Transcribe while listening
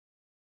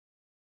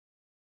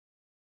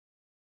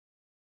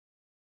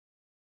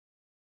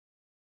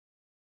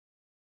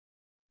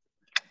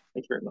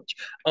Thank you very much.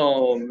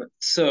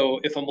 So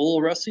if I'm a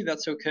little rusty,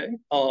 that's okay.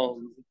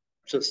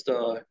 Just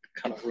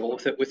kind of roll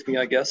with it with me,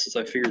 I guess, as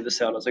I figure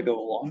this out as I go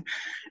along.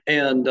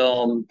 And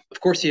of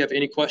course, if you have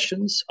any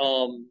questions,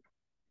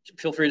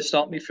 feel free to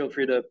stop me. Feel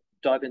free to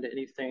dive into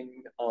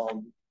anything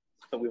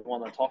that we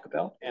want to talk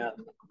about. And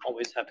I'm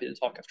always happy to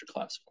talk after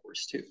class, of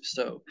course, too.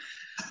 So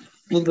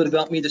a little bit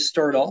about me to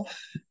start off,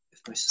 if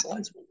my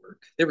slides will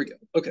work. There we go.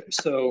 Okay,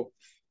 so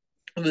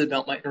a little bit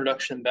about my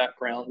introduction and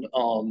background.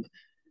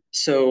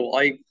 So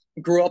I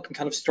grew up and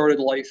kind of started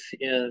life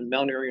in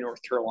Mount Airy,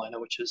 North Carolina,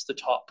 which is the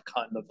top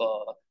kind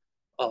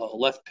of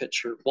left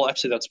picture. Well,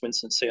 actually, that's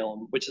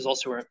Winston-Salem, which is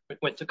also where I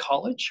went to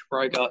college,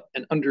 where I got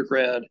an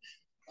undergrad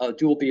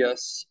dual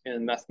BS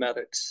in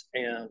mathematics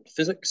and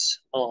physics,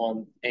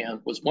 and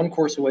was one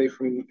course away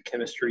from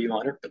chemistry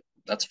minor, but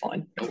that's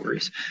fine, no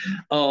worries.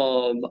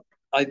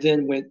 I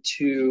then went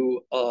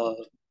to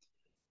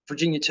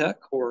Virginia Tech,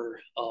 or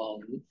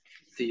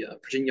the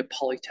Virginia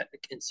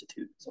Polytechnic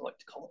Institute, as I like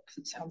to call it, because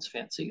it sounds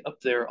fancy, up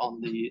there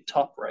on the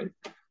top right,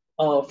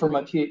 for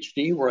my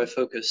PhD, where I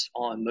focused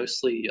on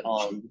mostly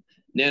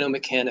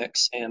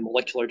nanomechanics and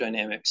molecular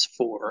dynamics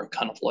for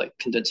kind of like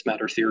condensed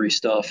matter theory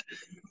stuff.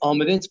 And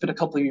then spent a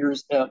couple of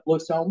years at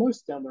Los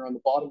Alamos down there on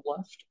the bottom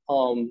left,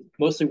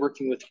 mostly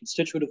working with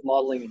constitutive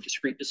modeling and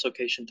discrete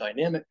dislocation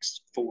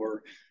dynamics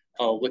for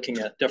looking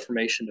at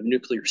deformation of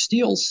nuclear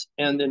steels,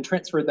 and then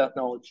transferred that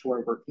knowledge to where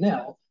I work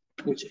now,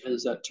 which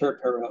is at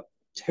TerraPower,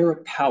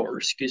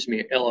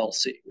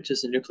 LLC, which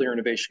is a nuclear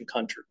innovation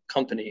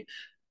company,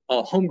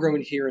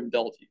 homegrown here in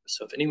Bellevue.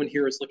 So if anyone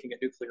here is looking at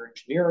nuclear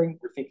engineering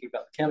or thinking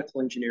about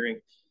mechanical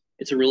engineering,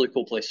 it's a really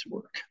cool place to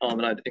work.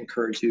 And I'd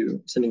encourage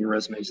you sending your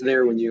resumes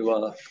there when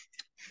you,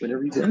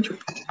 whenever you enter.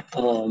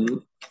 A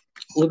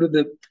little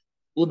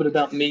bit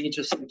about me,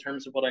 just in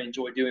terms of what I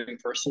enjoy doing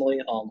personally.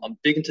 I'm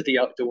big into the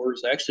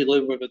outdoors. I actually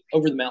live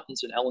over the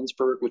mountains in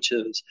Ellensburg, which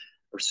is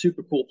a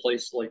super cool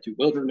place to like do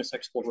wilderness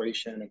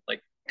exploration and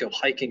like go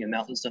hiking in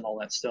mountains and all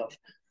that stuff.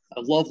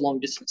 I love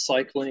long distance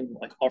cycling,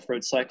 like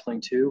off-road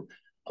cycling too.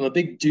 I'm a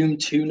big Doom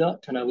 2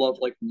 nut, and I love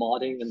like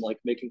modding and like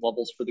making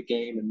levels for the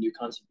game and new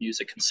kinds of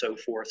music and so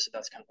forth. So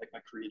that's kind of like my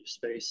creative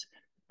space.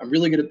 I'm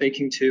really good at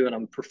baking too, and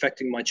I'm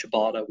perfecting my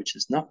ciabatta, which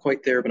is not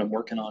quite there, but I'm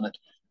working on it.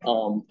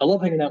 I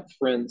love hanging out with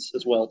friends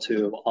as well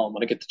too.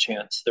 When I get the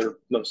chance, they're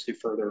mostly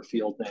further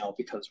afield now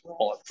because we're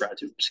all at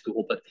graduate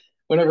school, but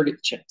whenever I get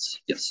the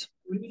chance, yes.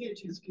 When you get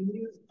a chance, can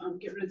you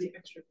get rid of the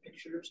extra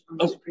pictures on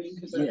the screen?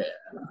 Because yeah,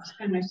 it's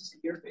kind of nice to see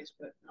your face,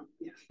 but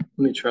yeah.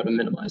 Let me try to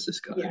minimize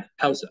this guy. Yeah.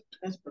 How's that?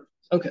 That's perfect.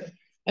 Okay.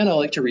 And I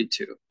like to read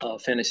too.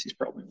 Fantasy is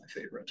probably my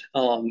favorite.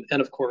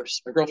 And of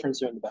course, my girlfriend's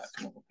there in the back,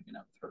 and I'm hanging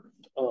out with her.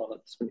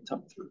 Spending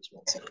time with her as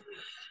well. So.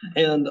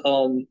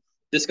 And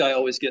this guy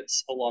always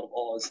gets a lot of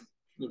Oz,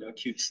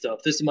 cute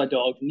stuff. This is my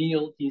dog,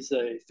 Neil. He's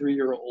a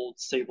 3-year-old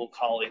sable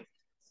collie,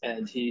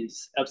 and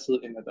he's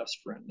absolutely my best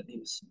friend. And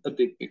he's a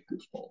big, big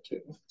goofball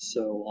too.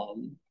 So,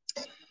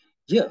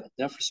 yeah,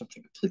 now for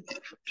something completely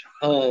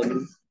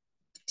different.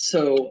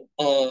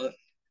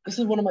 This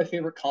is one of my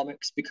favorite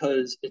comics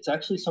because it's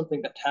actually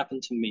something that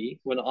happened to me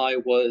when I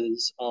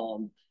was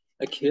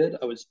a kid.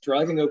 I was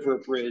driving over a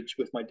bridge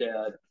with my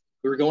dad.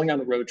 We were going on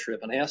a road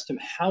trip, and I asked him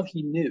how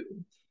he knew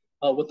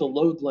what the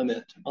load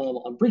limit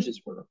on bridges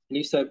were. And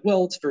he said,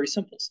 well, it's very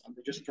simple, son.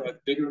 They just drive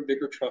bigger and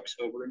bigger trucks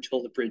over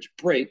until the bridge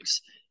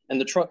breaks and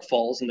the truck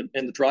falls and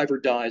the driver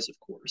dies, of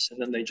course. And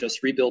then they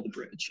just rebuild the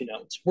bridge.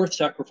 It's worth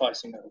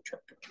sacrificing that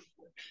truck driver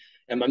for.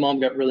 And my mom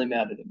got really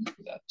mad at him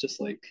for that, just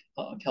like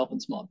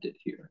Calvin's mom did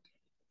here.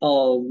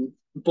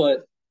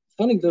 But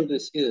funny though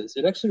this is,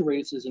 it actually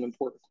raises an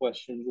important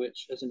question,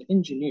 which as an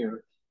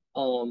engineer,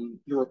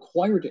 you're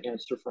required to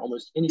answer for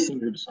almost anything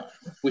you're designing,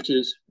 which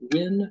is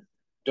when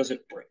does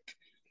it break?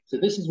 So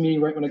this is me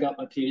right when I got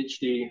my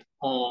PhD.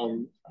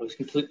 I was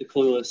completely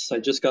clueless. I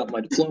just got my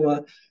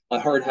diploma, my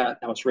hard hat,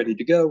 and I was ready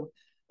to go.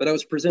 But I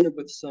was presented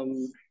with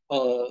some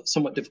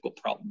somewhat difficult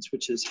problems,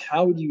 which is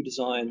how do you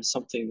design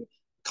something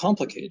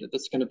complicated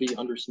that's going to be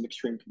under some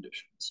extreme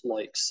conditions,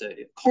 like say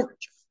a car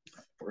engine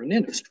or a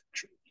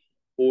nanostructure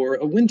or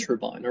a wind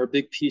turbine or a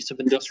big piece of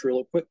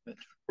industrial equipment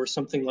or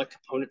something like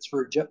components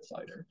for a jet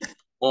fighter,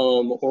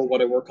 or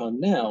what I work on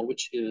now,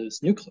 which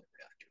is nuclear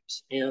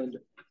reactors. And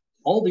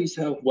all these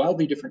have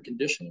wildly different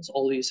conditions.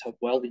 All these have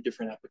wildly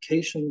different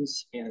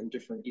applications and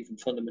different even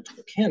fundamental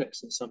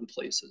mechanics in some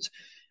places.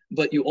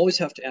 But you always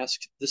have to ask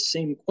the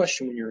same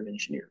question when you're an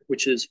engineer,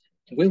 which is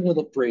when will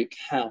it break,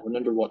 how, and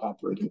under what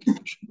operating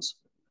conditions?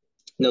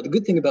 Now, the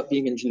good thing about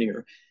being an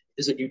engineer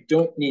is that you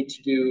don't need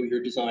to do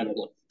your design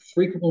alone.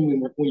 Frequently,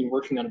 when you're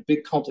working on a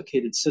big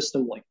complicated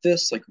system like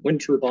this, like a wind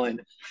turbine,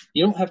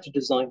 you don't have to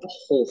design the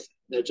whole thing.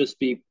 That'd just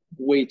be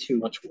way too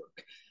much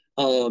work.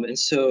 And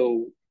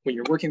so when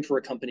you're working for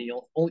a company,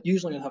 you'll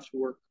usually have to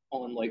work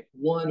on like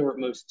one or at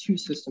most two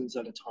systems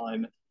at a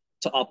time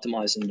to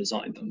optimize and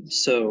design them.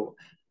 So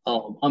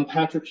I'm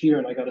Patrick here,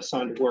 and I got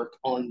assigned to work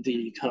on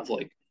the kind of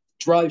like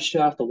drive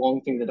shaft, the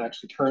long thing that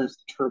actually turns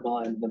the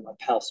turbine. And then my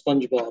pal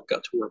SpongeBob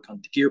got to work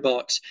on the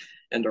gearbox,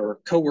 and our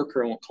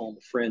coworker, I won't call him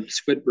a friend,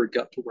 Squidward,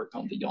 got to work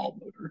on the yaw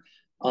motor.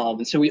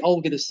 And so we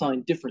all get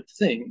assigned different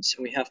things,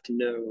 and we have to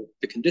know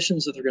the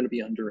conditions that they're going to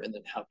be under and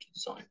then how to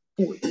design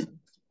for them.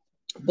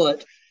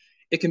 But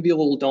it can be a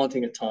little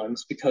daunting at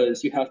times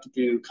because you have to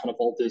do kind of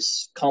all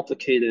this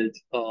complicated,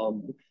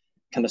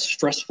 kind of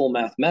stressful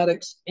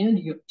mathematics, and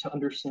you have to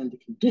understand the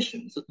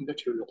conditions that the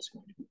material is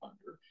going to be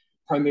under.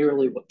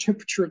 Primarily what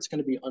temperature it's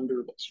going to be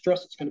under, what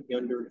stress it's going to be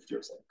under, if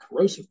there's like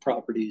corrosive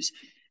properties,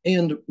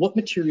 and what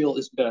material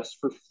is best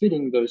for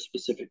fitting those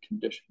specific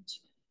conditions.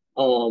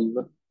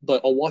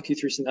 But I'll walk you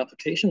through some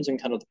applications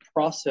and kind of the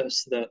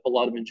process that a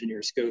lot of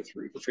engineers go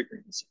through for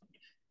figuring this out,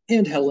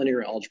 and how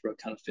linear algebra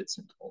kind of fits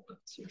into all that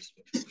sort of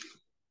stuff.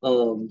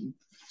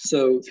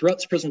 So throughout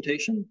this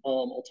presentation,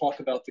 I'll talk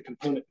about the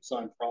component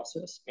design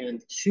process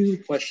and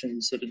two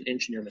questions that an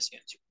engineer must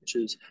answer, which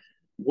is,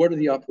 what are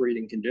the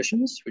operating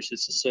conditions, which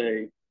is to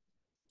say,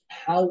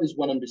 how is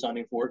what I'm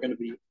designing for going to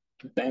be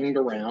banged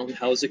around?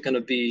 How is it going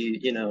to be,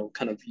 you know,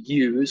 kind of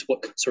used?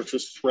 What sorts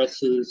of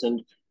stresses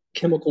and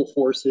chemical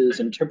forces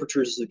and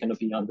temperatures is it going to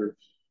be under?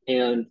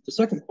 And the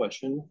second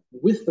question,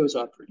 with those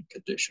operating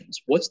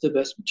conditions, what's the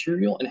best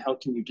material and how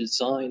can you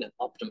design and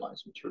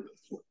optimize material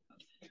for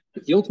that?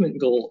 With the ultimate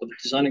goal of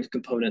designing a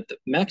component that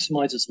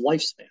maximizes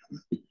lifespan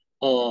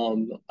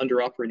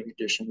under operating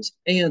conditions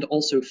and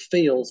also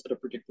fails at a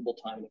predictable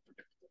time in a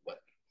predictable way.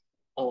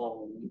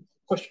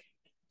 Question?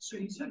 So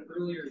you said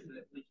earlier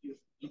that like you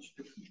each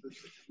different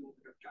person will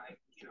have guide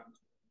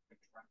jobs, like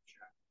drive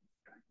shaft,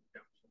 guide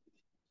jobs.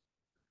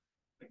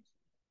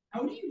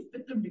 How do you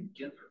fit them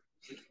together?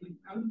 Like,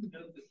 how do you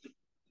know that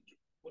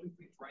what if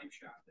we drive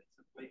shaft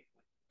that's like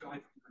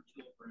 500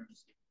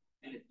 kilograms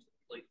and it's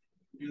like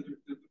the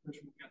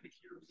person who got the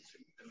gears is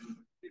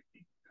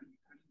 50?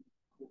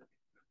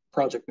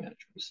 Project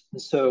managers.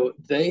 And so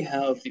they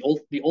have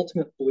the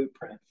ultimate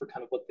blueprint for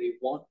kind of what they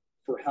want,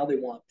 for how they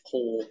want the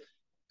whole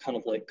kind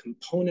of like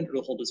component or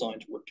the whole design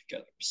to work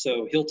together.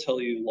 So he'll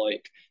tell you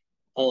like,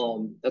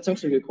 that's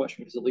actually a good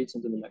question because it leads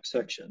into the next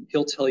section.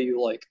 He'll tell you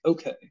like,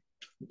 okay,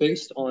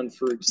 based on,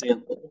 for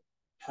example,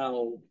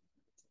 how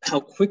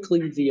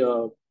quickly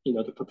the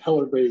the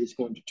propeller blade is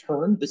going to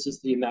turn, this is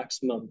the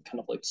maximum kind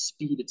of like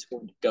speed it's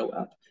going to go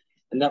at.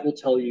 And that will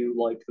tell you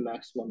like the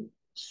maximum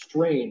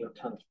strain or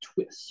kind of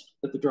twist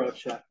that the drive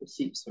shaft will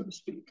see, so to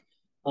speak.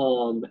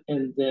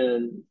 And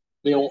then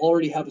they'll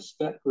already have a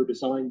spec or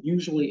design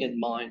usually in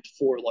mind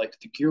for like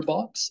the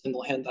gearbox, and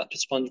they'll hand that to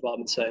SpongeBob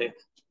and say,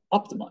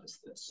 optimize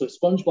this. So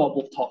SpongeBob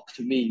will talk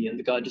to me, and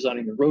the guy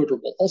designing the rotor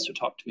will also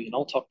talk to me, and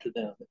I'll talk to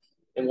them,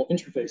 and we'll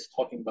interface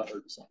talking about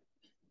our design.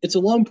 It's a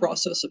long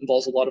process. It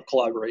involves a lot of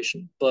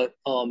collaboration, but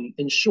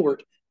in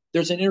short,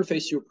 there's an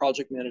interface to a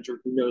project manager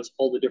who knows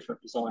all the different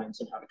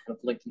designs and how to kind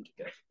of link them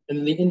together. And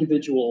then the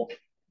individual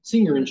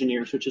senior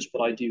engineers, which is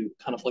what I do,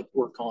 kind of like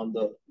work on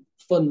the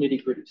fun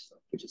nitty gritty stuff,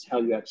 which is how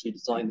you actually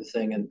design the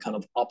thing and kind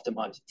of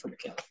optimize it for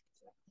mechanical,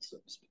 so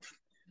to speak.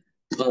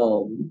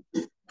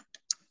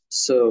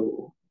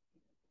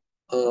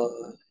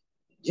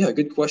 Yeah,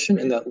 good question.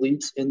 And that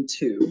leads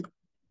into,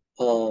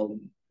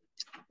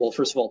 well,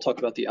 first of all, I'll talk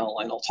about the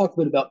outline. I'll talk a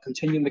bit about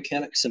continuum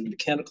mechanics and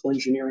mechanical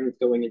engineering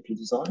going into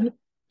design,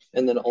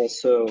 and then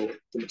also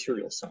the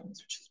material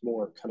science, which is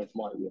more kind of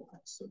my wheelhouse,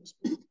 so to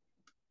speak.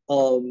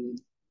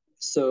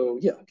 So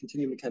yeah,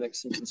 continuum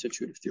mechanics and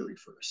constitutive theory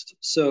first.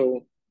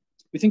 So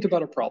we think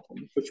about a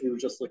problem, which we were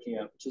just looking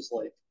at, which is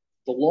like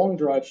the long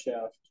drive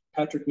shaft,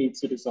 Patrick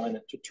needs to design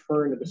it to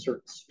turn at a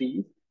certain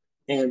speed.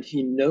 And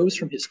he knows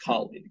from his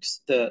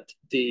colleagues that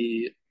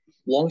the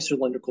long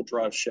cylindrical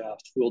drive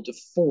shaft will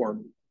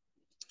deform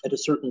at a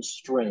certain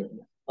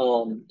strain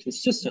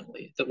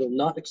consistently that will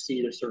not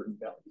exceed a certain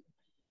value.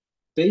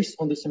 Based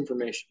on this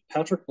information,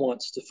 Patrick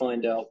wants to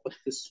find out what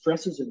the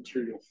stresses a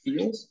material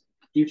feels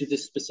due to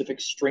this specific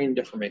strain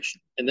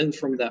deformation. And then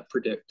from that,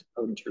 predict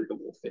how the material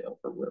will fail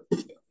or where it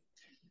will go.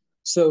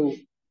 So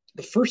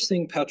the first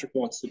thing Patrick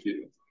wants to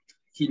do,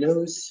 he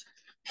knows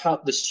how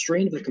the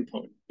strain of the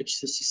component,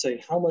 which is to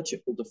say how much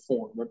it will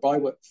deform or by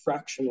what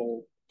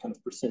fractional kind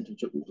of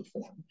percentage it will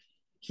deform.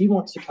 He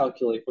wants to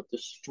calculate what the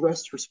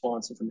stress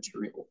response of the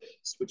material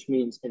is, which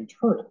means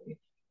internally,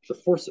 the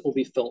force that will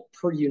be felt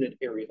per unit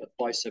area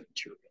by said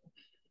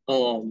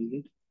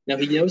material. Now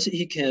he knows that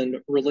he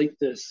can relate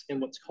this in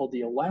what's called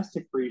the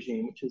elastic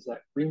regime, which is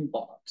that green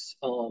box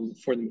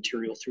for the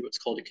material through what's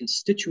called a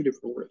constitutive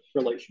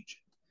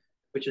relationship,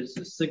 which is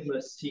the sigma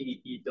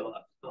C E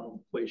dot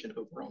equation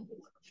over on the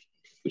left,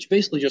 which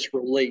basically just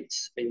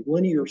relates a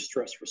linear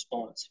stress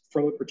response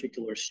from a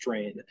particular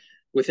strain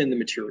within the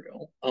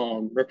material,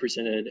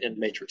 represented in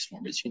matrix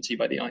form, as you can see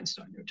by the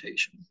Einstein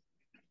notation.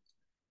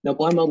 Now,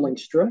 by modeling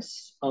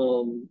stress,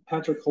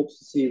 Patrick hopes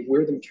to see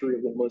where the material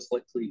will most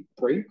likely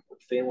break or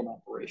fail in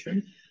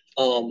operation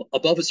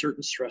above a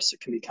certain stress that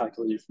can be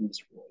calculated from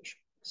this relation.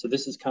 So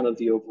this is kind of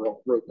the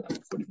overall roadmap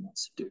of what he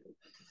wants to do.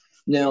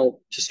 Now,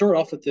 to start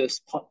off with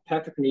this,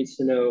 Patrick needs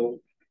to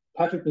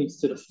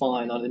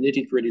define on a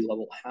nitty-gritty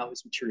level how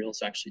his material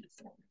is actually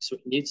deforming. So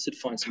he needs to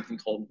define something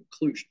called an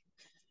inclusion.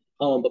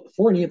 But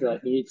before any of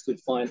that, he needs to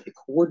define a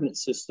coordinate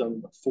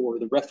system for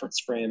the reference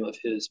frame of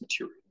his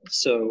material.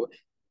 So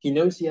he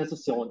knows he has a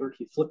cylinder.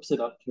 He flips it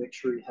up to make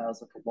sure he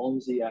has like a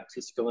long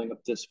z-axis going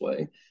up this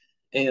way.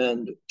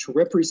 And to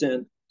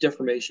represent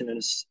deformation in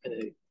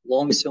a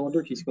long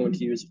cylinder, he's going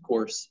to use, of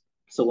course,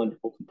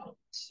 cylindrical components.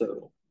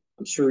 So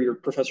I'm sure your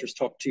professors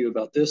talked to you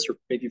about this, or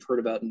maybe you've heard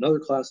about it in other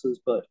classes,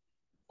 but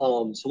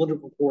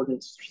cylindrical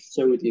coordinates,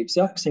 so the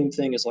exact same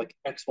thing as like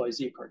x, y,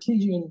 z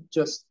Cartesian,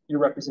 just you're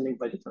representing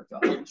by different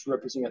values. You're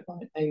representing it by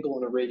an angle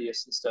and a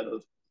radius instead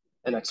of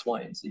an x,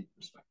 y, and z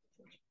perspective.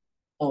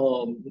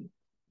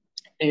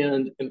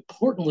 And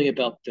importantly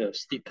about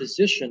this, the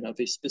position of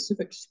a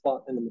specific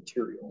spot in the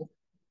material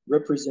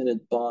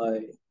represented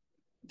by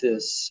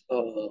this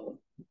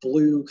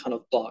blue kind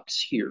of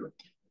box here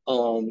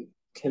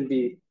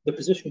the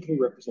position can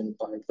be represented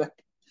by a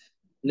vector.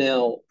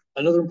 Now,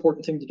 another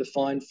important thing to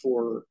define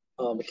for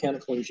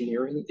mechanical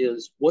engineering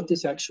is what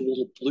this actual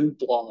little blue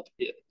blob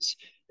is.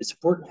 It's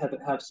important to have it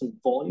have some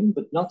volume,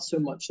 but not so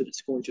much that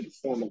it's going to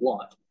deform a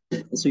lot.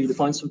 And so you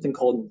define something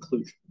called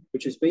inclusion,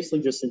 which is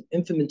basically just an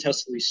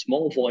infinitesimally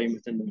small volume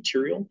within the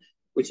material,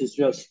 which is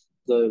just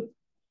the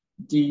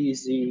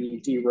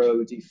dz, d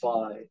rho, d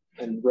phi,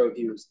 and rho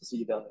here is the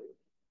z value.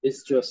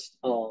 It's just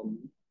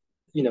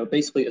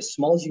basically as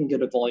small as you can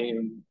get a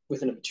volume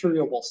within a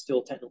material while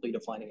still technically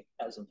defining it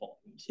as a volume.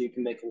 So you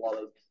can make a lot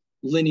of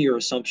linear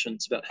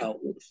assumptions about how it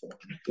will deform,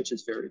 which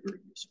is very, very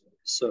useful.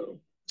 So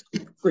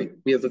great.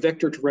 We have a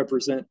vector to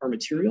represent our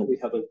material. We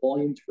have a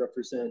volume to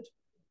represent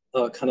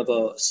kind of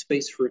a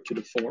space for it to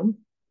deform.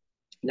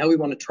 Now we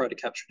want to try to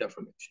capture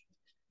deformation.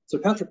 So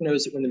Patrick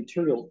knows that when the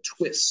material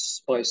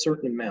twists by a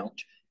certain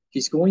amount,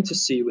 he's going to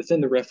see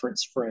within the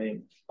reference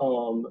frame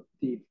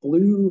the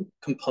blue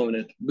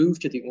component move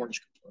to the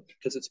orange component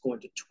because it's going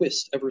to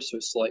twist ever so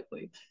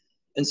slightly.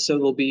 And so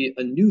there'll be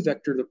a new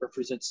vector that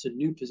represents the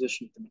new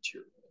position of the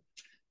material.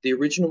 The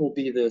original will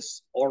be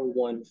this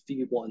R1,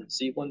 V1,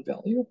 Z1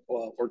 value,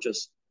 or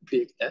just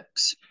big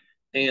X.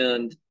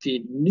 And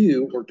the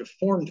new or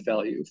deformed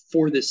value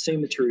for this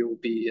same material will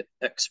be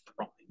X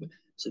prime.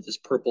 So this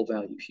purple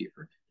value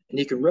here. And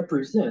you can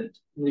represent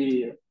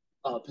the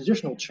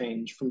positional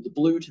change from the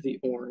blue to the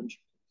orange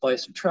by a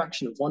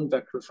subtraction of one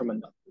vector from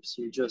another.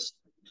 So you just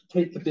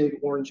take the big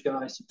orange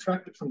guy,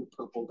 subtract it from the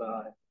purple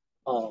guy,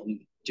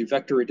 do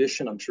vector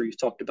addition. I'm sure you've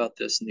talked about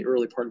this in the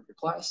early part of your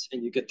class,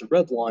 and you get the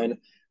red line,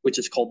 which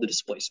is called the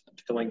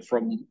displacement, going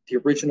from the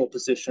original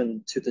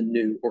position to the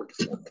new or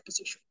deformed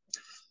position.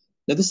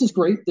 Now, this is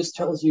great. This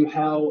tells you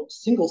how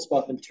single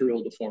spot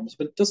material deforms,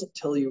 but it doesn't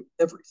tell you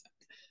everything.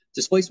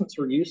 Displacements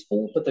are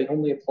useful, but they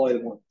only apply to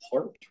one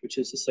part, which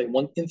is to say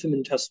one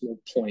infinitesimal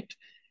point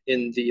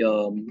in the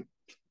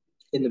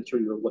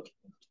material you're looking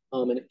at.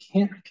 And it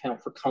can't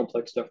account for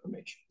complex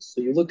deformations.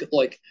 So you look at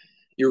like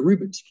your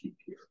Rubik's Cube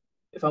here.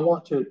 If I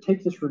want to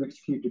take this Rubik's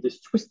Cube to this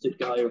twisted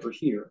guy over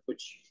here,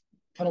 which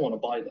I kind of want to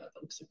buy that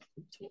looks like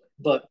a toy.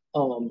 But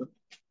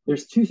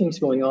there's two things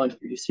going on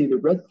here. You see the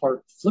red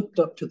part flipped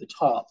up to the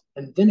top,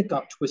 and then it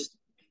got twisted.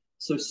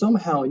 So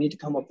somehow I need to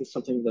come up with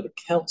something that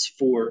accounts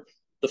for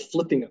the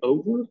flipping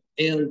over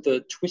and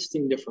the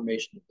twisting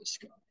deformation of this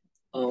guy.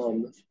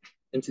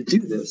 And to do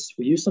this,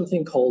 we use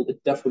something called a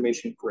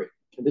deformation gradient.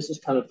 And this is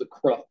kind of the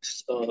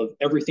crux of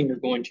everything you're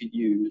going to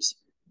use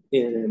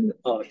in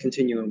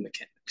continuum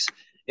mechanics.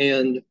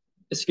 And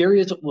as scary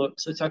as it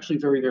looks, it's actually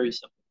very, very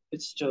simple.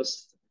 It's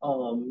just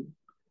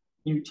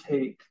you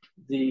take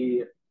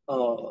the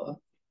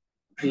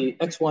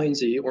x, y, and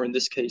z, or in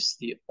this case,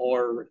 the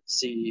r,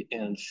 z,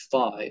 and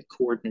phi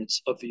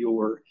coordinates of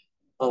your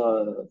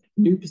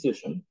new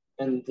position,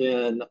 and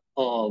then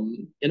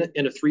in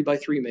a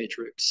 3x3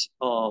 matrix,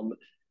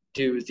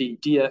 do the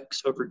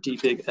dx over d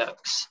big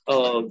X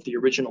of the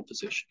original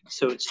position.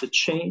 So it's the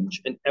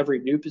change in every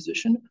new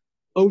position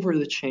over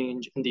the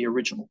change in the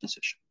original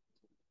position.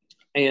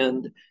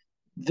 And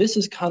this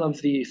is kind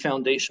of the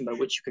foundation by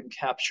which you can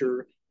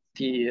capture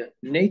the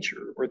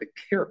nature or the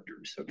character,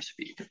 so to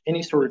speak, of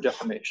any sort of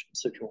deformation.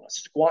 So if you want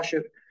to squash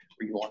it,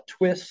 or you want to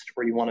twist,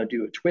 or you want to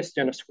do a twist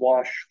and a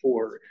squash,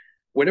 or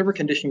whatever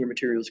condition your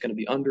material is going to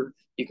be under,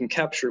 you can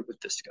capture it with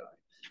this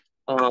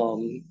guy.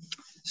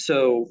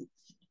 So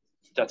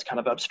that's kind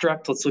of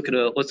abstract. Let's look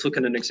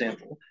at an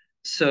example.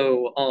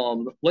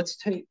 So let's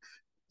take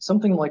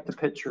something like the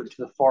picture to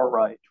the far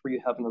right, where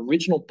you have an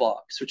original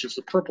box, which is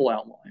the purple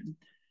outline,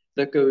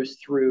 that goes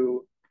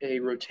through a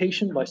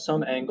rotation by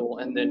some angle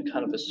and then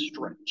kind of a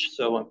stretch.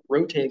 So I'm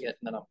rotating it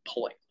and then I'm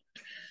pulling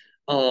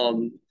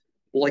it.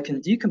 Well, I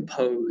can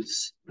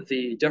decompose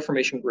the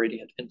deformation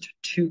gradient into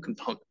two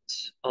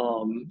components,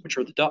 which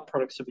are the dot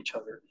products of each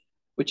other,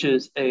 which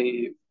is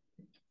a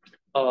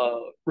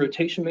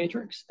rotation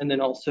matrix and then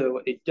also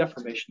a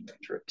deformation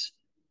matrix,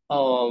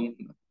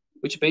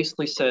 which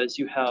basically says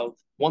you have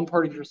one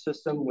part of your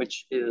system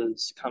which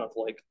is kind of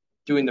like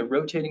doing the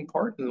rotating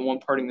part, and the one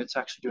part that's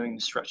actually doing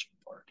the stretching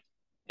part.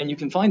 And you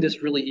can find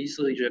this really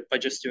easily by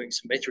just doing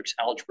some matrix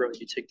algebra.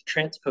 You take the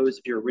transpose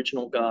of your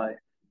original guy,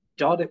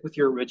 dot it with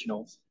your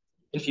originals.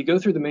 And if you go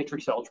through the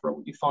matrix algebra,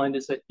 what you find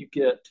is that you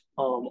get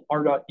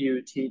r dot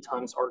u t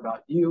times r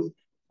dot u.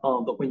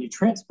 But when you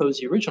transpose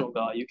the original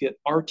guy, you get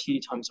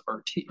RT times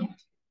RT.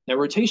 Now,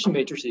 rotation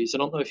matrices, I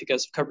don't know if you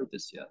guys have covered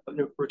this yet, but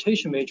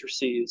rotation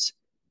matrices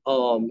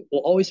will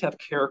always have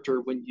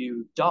character when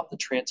you dot the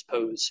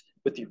transpose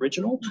with the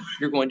original.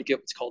 You're going to get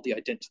what's called the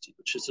identity,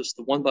 which is just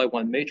the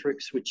 1-by-1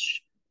 matrix,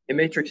 which in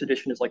matrix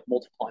addition is like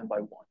multiplying by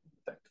 1.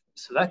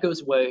 So that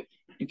goes away.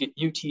 You get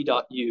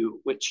ut.u,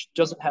 which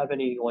doesn't have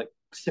any like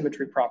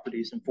symmetry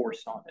properties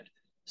enforced on it.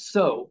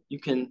 So you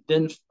can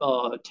then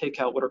take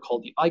out what are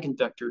called the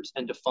eigenvectors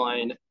and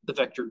define the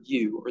vector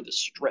u, or the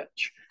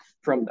stretch,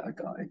 from that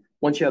guy.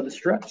 Once you have the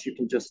stretch, you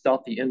can just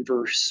dot the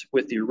inverse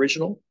with the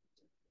original,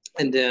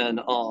 and then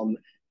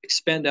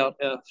expand out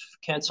f,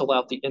 cancel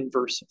out the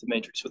inverse of the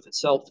matrix with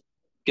itself,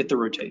 get the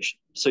rotation.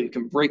 So you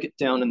can break it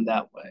down in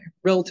that way.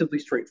 Relatively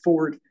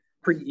straightforward,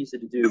 pretty easy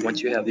to do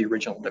once you have the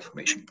original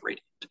deformation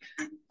gradient.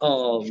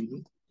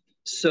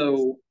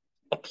 So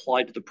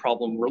applied to the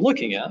problem we're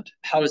looking at,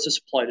 how does this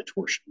apply to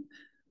torsion?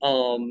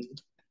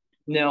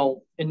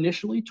 Now,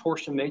 initially,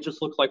 torsion may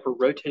just look like we're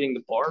rotating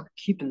the bar.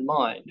 Keep in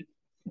mind,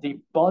 the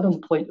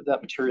bottom plate of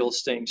that material is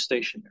staying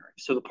stationary.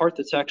 So the part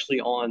that's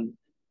actually on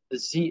the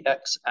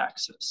ZX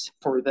axis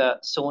for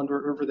that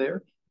cylinder over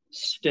there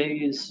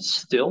stays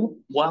still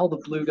while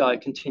the blue guy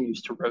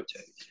continues to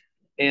rotate.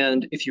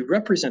 And if you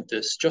represent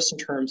this just in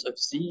terms of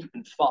Z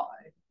and phi,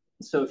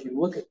 so if you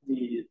look at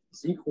the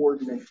Z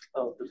coordinate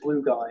of the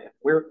blue guy and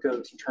where it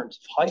goes in terms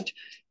of height,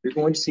 you're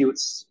going to see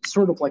what's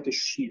sort of like a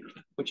shear,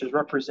 which is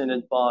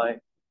represented by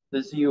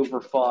the Z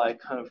over phi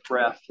kind of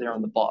graph there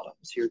on the bottom.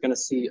 So you're going to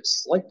see a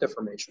slight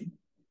deformation,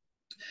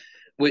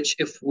 which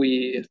if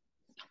we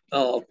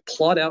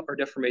plot out our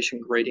deformation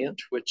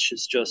gradient, which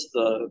is just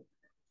the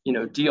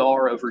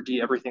dr over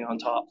d everything on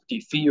top, d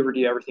phi over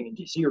d everything, and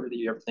dc over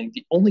d everything,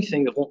 the only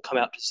thing that won't come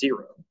out to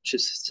 0, which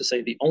is to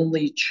say the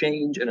only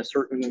change in a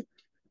certain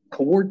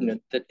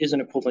coordinate that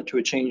isn't equivalent to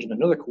a change in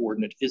another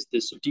coordinate is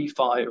this d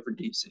phi over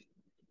dz.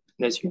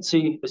 And as you can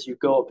see, as you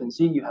go up in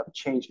z, you have a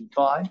change in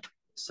phi.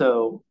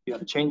 So you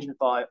have a change in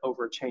phi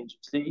over a change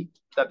of z.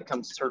 That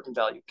becomes a certain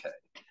value k.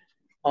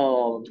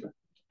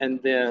 And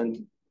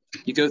then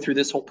you go through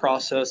this whole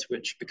process,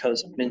 which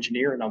because I'm an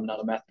engineer and I'm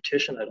not a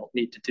mathematician, I don't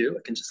need to do.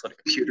 I can just let a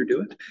computer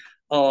do it.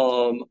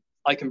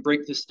 I can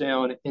break this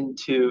down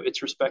into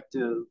its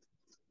respective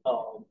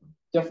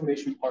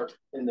deformation part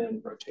and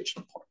then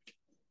rotation part.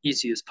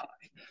 Easy as pie.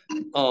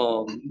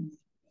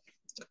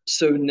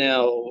 So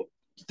now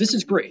this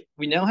is great.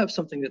 We now have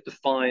something that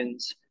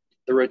defines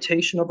the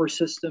rotation of our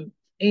system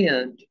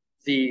and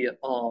the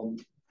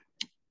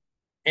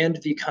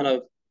kind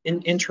of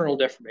internal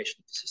deformation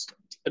of the system.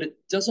 But it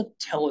doesn't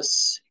tell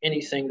us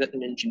anything that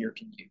an engineer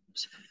can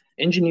use.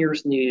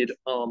 Engineers need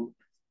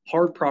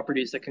hard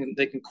properties that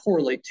they can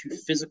correlate to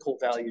physical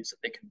values that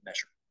they can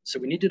measure. So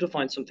we need to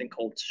define something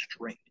called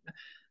strain,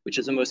 which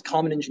is the most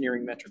common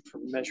engineering metric for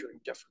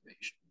measuring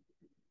deformation.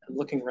 I'm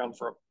looking around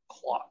for a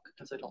clock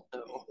because I don't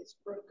know. It's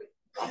broken.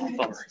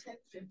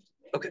 It's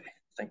okay,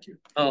 thank you.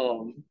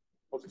 I'll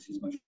just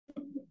use my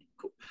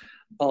cool.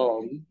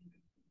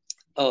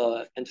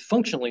 And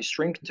functionally,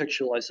 strain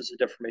contextualizes a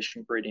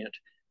deformation gradient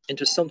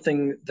into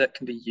something that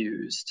can be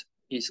used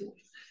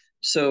easily.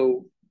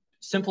 So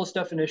simplest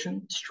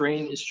definition,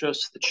 strain is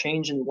just the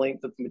change in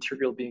length of the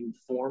material being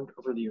formed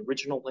over the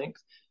original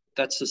length.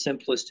 That's the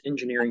simplest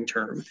engineering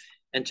term.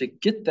 And to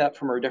get that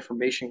from our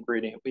deformation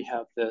gradient, we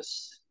have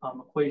this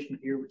equation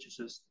here, which is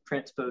just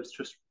transpose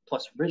just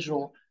plus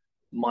original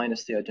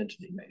minus the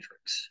identity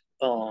matrix.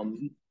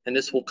 And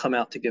this will come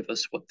out to give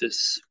us what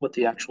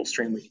the actual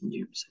strain we can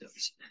use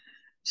is.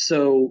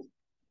 So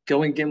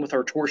going again with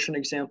our torsion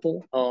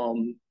example,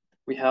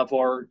 we have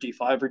our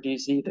d5 or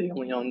dz, they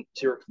only own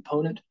 0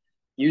 component.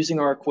 Using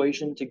our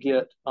equation to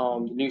get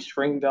the new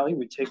strain value,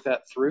 we take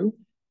that through.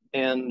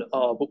 And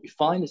what we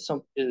find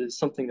is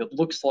something that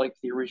looks like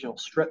the original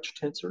stretch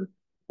tensor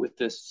with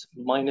this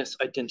minus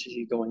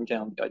identity going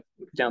down the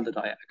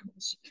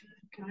diagonals.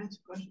 Can I ask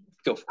a question?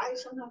 Go for it. I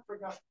somehow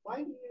forgot. Why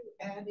do you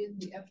add in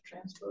the F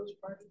transpose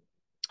part?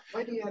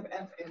 Why do you have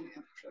F and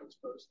F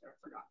transpose there? I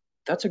forgot.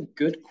 That's a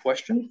good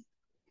question.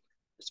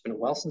 It's been a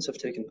while since I've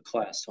taken the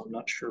class, so I'm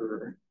not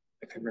sure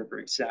I can remember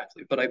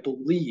exactly. But I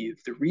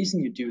believe the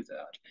reason you do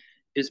that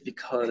is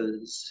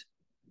because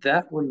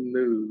that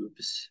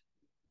removes,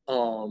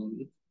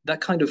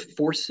 that kind of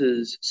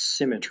forces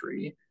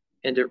symmetry,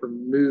 and it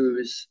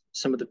removes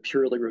some of the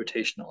purely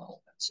rotational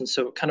elements. And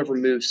so it kind of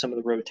removes some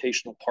of the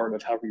rotational part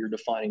of however you're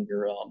defining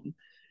your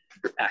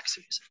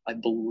axes, I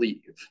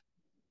believe.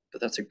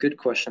 But that's a good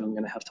question. I'm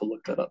going to have to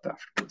look that up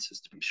afterwards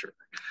just to be sure.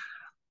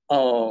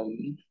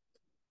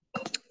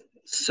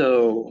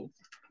 So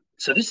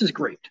this is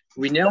great.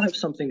 We now have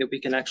something that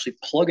we can actually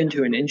plug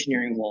into an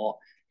engineering law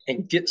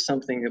and get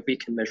something that we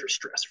can measure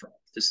stress from.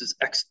 This is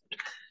excellent.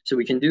 So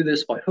we can do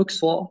this by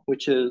Hooke's law,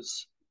 which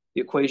is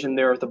the equation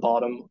there at the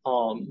bottom.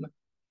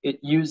 It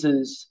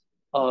uses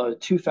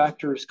 2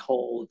 factors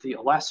called the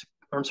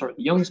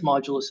Young's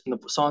modulus and the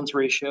Poisson's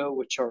ratio,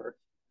 which are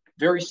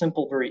very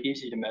simple, very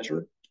easy to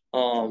measure.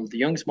 The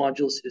Young's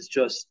modulus is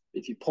just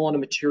if you pull on a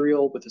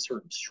material with a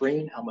certain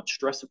strain, how much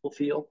stress it will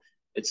feel.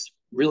 It's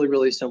really,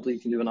 really simple. You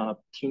can do it on a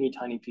teeny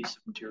tiny piece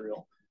of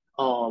material.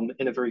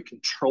 in a very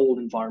controlled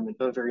environment,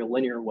 a very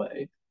linear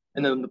way.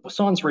 And then the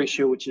Poisson's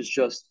ratio, which is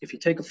just if you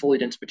take a fully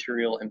dense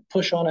material and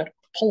push on it,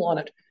 pull on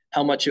it,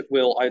 how much it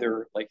will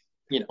either like,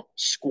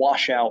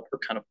 squash out or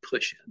kind of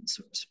push in,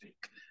 so to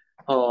speak.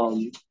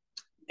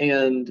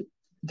 And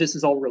this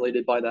is all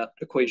related by that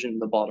equation in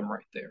the bottom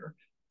right there.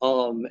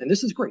 And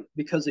this is great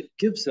because it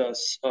gives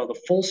us the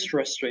full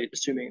stress state,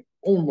 assuming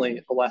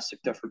only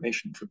elastic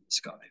deformation from this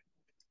guy.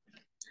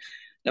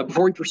 Now,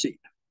 before we proceed,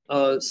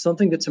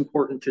 something that's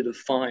important to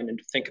define and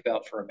to think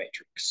about for a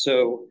matrix.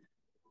 So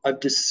I've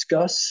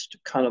discussed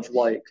kind of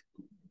like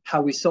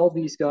how we solve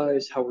these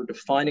guys, how we're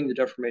defining the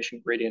deformation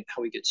gradient,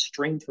 how we get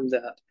strain from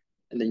that,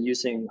 and then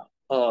using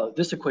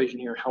this equation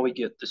here, how we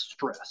get the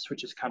stress,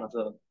 which is kind of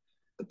the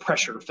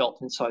pressure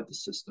felt inside the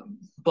system.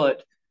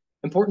 But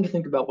important to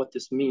think about what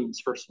this means,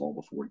 first of all,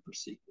 before we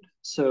proceed.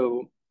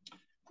 So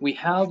we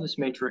have this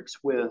matrix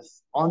with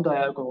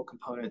on-diagonal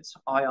components,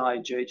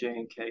 II, JJ,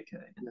 and KK,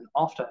 and then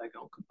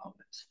off-diagonal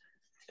components.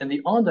 And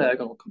the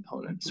on-diagonal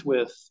components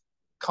with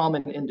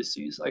common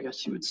indices, I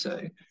guess you would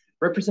say,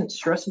 represent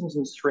stresses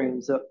and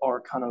strains that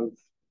are kind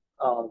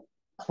of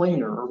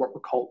planar, or what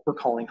we're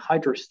calling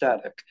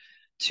hydrostatic,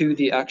 to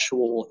the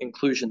actual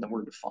inclusion that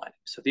we're defining.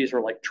 So these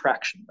are like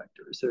traction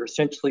vectors. They're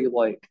essentially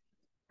like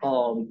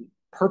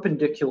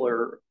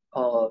perpendicular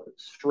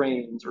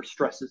strains or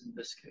stresses in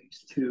this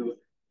case to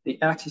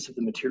the axis of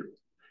the material.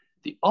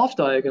 The off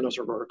diagonals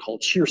are what are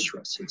called shear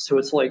stresses. So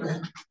it's like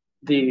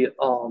the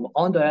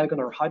on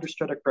diagonal or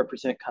hydrostatic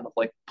represent kind of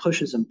like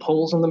pushes and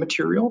pulls on the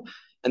material,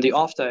 and the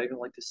off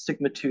diagonal, like the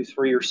sigma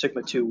 2,3 or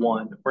sigma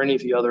 2,1 or any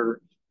of the other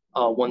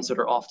ones that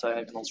are off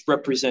diagonals,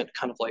 represent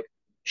kind of like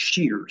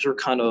shears or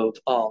kind of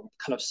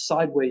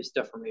sideways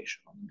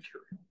deformation on the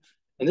material.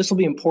 And this will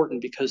be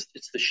important because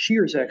it's the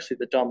shears actually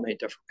that dominate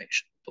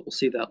deformation, but we'll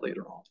see that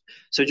later on.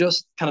 So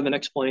just kind of an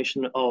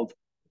explanation of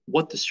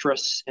what the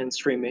stress and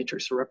strain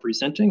matrix are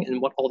representing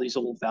and what all these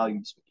little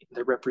values mean.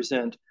 They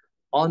represent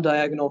on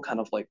diagonal kind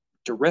of like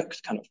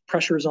direct kind of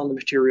pressures on the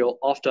material,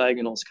 off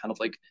diagonals kind of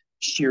like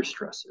shear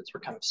stresses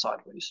or kind of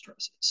sideways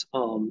stresses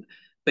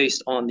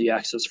based on the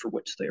axis for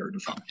which they are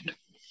defined.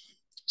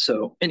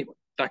 So anyway,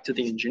 back to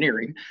the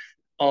engineering.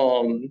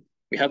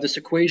 We have this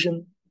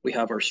equation, we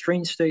have our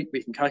strain state,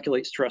 we can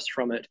calculate stress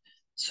from it.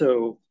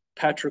 So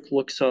Patrick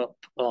looks up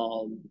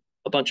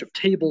a bunch of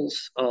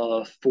tables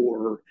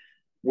for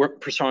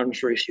what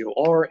Poisson's ratio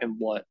are and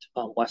what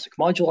elastic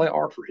moduli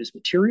are for his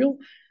material.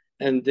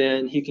 And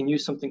then he can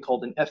use something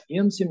called an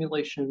FEM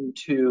simulation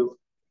to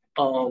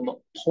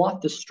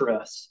plot the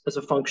stress as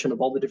a function of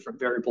all the different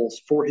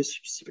variables for his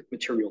specific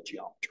material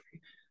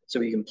geometry.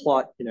 So he can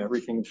plot,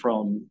 everything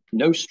from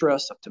no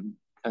stress up to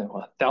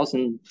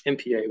 1,000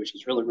 MPa, which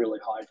is really, really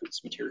high for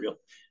this material.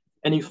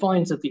 And he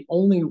finds that the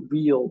only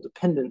real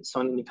dependence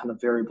on any kind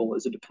of variable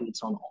is a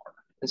dependence on R.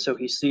 And so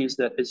he sees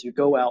that as you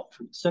go out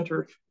from the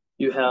center,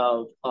 you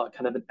have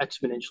kind of an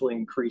exponentially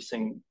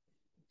increasing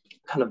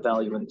kind of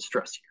value in the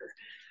stress here.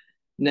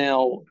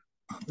 Now,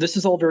 this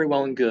is all very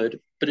well and good,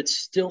 but it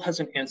still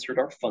hasn't answered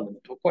our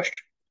fundamental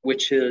question,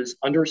 which is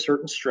under a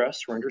certain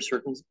stress or under a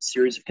certain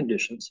series of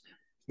conditions,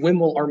 when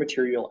will our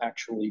material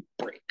actually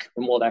break?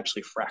 When will it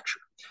actually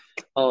fracture?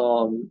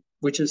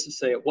 Which is to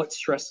say, at what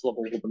stress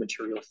level will the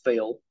material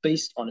fail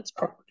based on its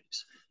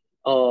properties?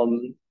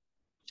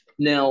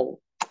 Now,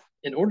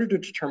 in order to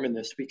determine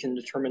this, we can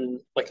determine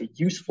like a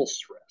useful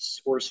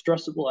stress or a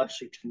stress that will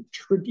actually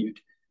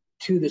contribute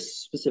to this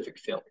specific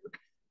failure.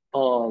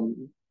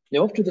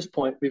 Now, up to this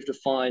point, we've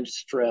defined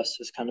stress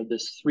as kind of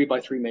this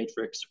 3x3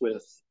 matrix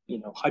with,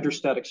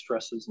 hydrostatic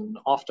stresses and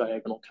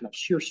off-diagonal kind of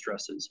shear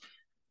stresses.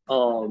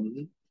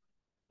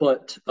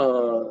 But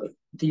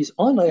these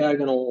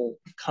on-diagonal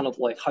kind of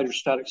like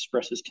hydrostatic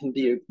stresses can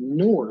be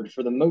ignored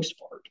for the most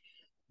part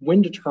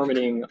when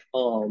determining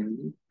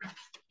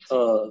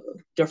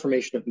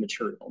deformation of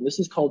material. And this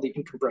is called the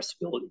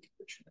incompressibility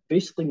condition. It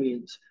basically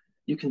means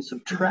you can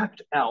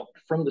subtract out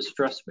from the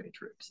stress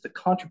matrix the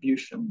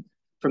contribution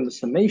from the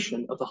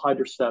summation of the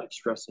hydrostatic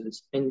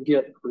stresses and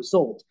get a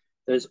result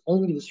that is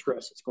only the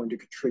stress that's going to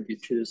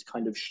contribute to this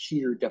kind of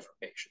shear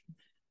deformation.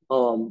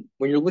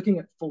 When you're looking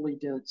at fully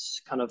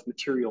dense kind of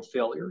material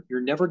failure,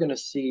 you're never going to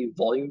see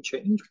volume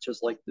change, which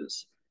is like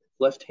this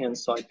left-hand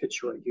side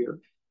picture right here.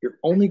 You're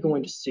only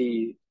going to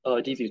see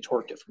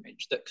deviatoric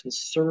deformation that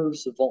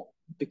conserves the volume,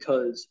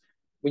 because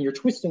when you're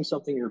twisting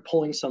something, you're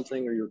pulling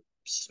something, or you're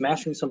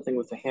smashing something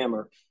with a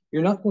hammer,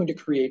 you're not going to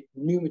create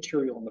new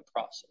material in the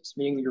process,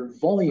 meaning your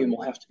volume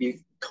will have to be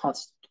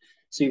constant.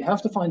 So you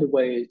have to find a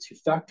way to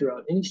factor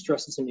out any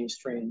stresses and any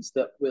strains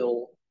that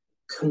will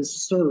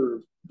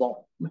conserve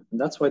volume.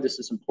 And that's why this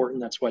is important.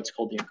 That's why it's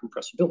called the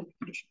incompressibility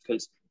condition,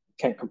 because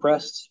can't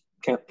compress,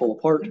 can't pull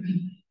apart,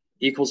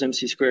 equals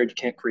MC squared, you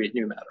can't create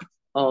new matter.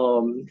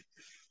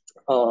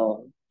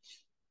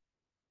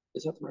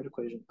 Is that the right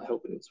equation? I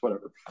hope it is,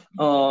 whatever.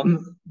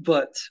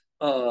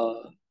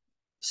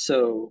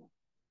 So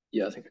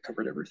yeah, I think I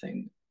covered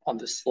everything on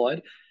this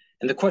slide.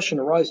 And the question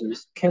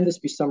arises, can this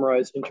be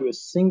summarized into a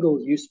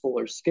single useful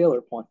or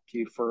scalar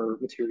quantity for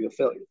material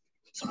failure?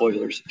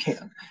 Spoilers, it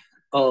can.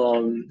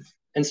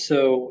 And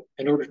so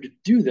in order to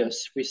do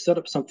this, we set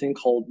up something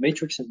called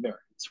matrix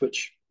invariance,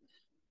 which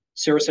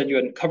Sarah said you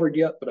hadn't covered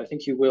yet, but I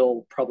think you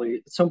will probably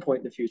at some point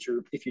in the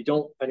future. If you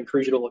don't, I'd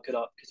encourage you to look it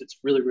up because it's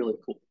really, really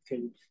cool.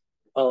 You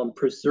can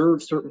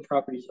preserve certain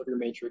properties of your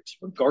matrix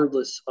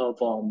regardless of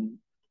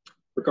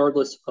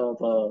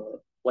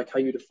like how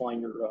you define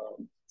your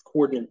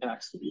coordinate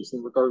axes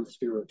and regardless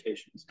of your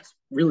rotations. It's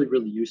really,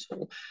 really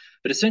useful.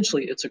 But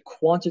essentially, it's a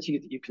quantity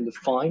that you can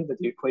define with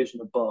the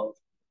equation above.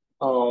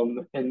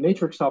 And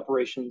matrix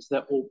operations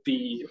that will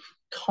be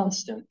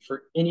constant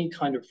for any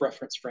kind of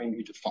reference frame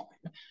you define.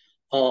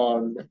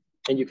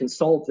 And you can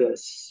solve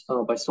this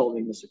by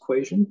solving this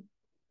equation.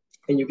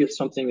 And you get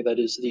something that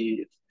is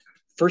the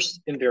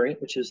first invariant,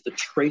 which is the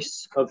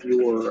trace of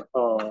your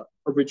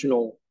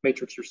original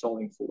matrix you're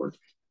solving for,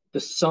 the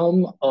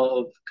sum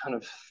of kind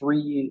of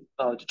three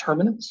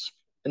determinants,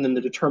 and then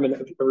the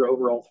determinant of your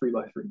overall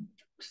 3x3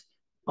 matrix.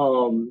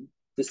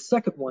 The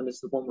second one is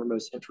the one we're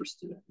most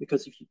interested in,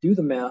 because if you do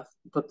the math,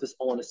 you put this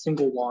all in a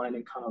single line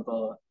in kind of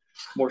a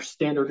more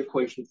standard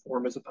equation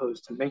form as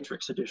opposed to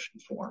matrix addition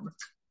form,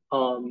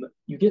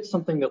 you get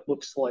something that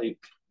looks like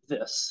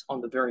this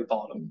on the very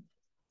bottom.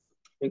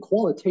 And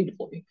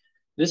qualitatively,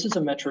 this is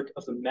a metric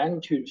of the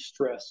magnitude of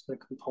stress in a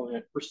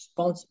component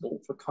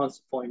responsible for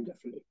constant volume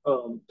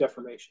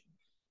deformation.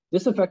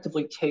 This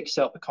effectively takes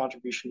out the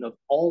contribution of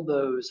all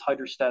those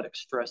hydrostatic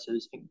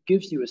stresses and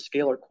gives you a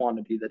scalar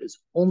quantity that is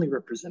only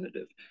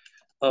representative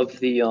of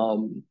the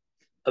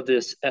of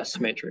this S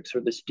matrix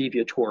or this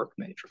deviatoric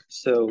matrix.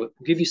 So it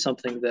will give you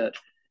something that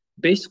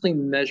basically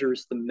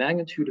measures the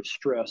magnitude of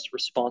stress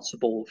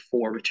responsible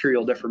for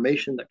material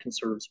deformation that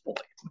conserves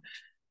volume.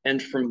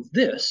 And from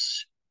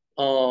this,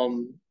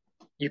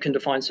 you can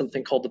define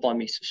something called the von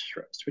Mises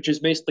stress, which is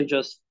basically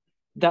just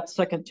that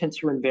second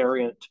tensor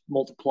invariant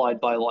multiplied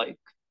by like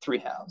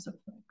 3/2, I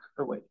think,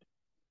 or wait,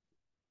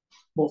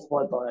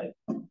 multiplied by,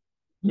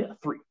 yeah,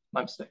 3,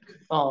 my mistake.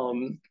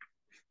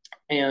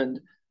 And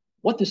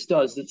what this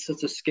does, it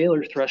sets a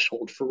scalar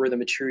threshold for where the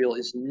material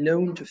is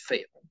known to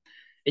fail.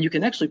 And you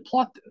can actually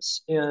plot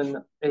this in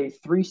a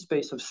 3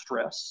 space of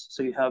stress.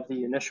 So you have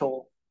the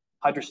initial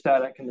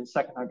hydrostatic and then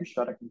second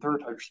hydrostatic and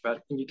third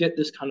hydrostatic, and you get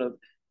this kind of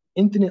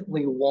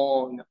infinitely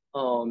long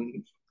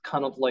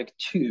kind of like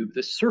tube,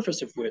 the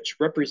surface of which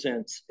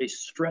represents a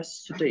stress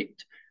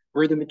state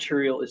where the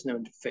material is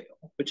known to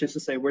fail, which is to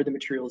say where the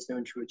material is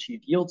known to achieve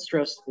yield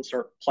stress and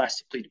start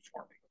plastically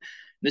deforming.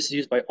 This is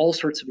used by all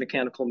sorts of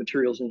mechanical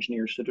materials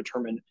engineers to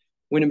determine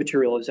when a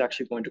material is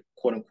actually going to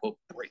quote unquote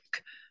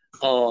break.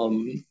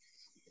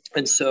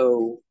 And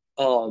so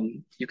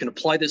you can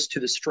apply this to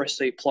the stress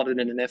state plotted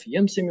in an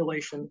FEM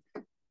simulation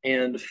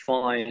and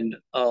find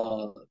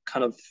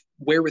kind of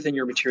where within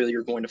your material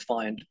you're going to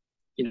find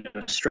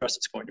stress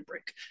that's going to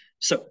break.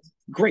 So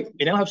great,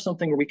 we now have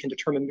something where we can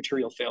determine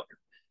material failure.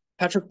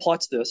 Patrick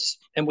plots this,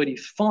 and what he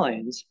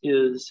finds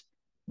is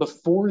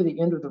before the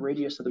end of the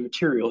radius of the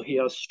material, he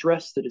has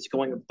stress that is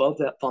going above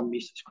that von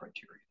Mises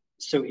criteria.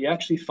 So he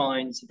actually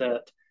finds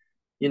that,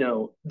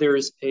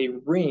 there's a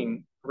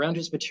ring around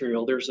his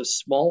material. There's a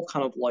small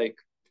kind of like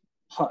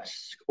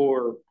husk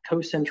or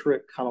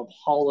concentric kind of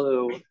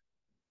hollow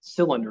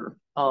cylinder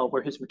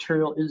where his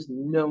material is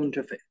known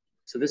to fail.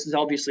 So this is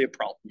obviously a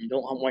problem. You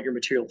don't want your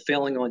material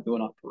failing on you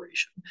an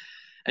operation.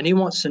 And he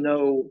wants to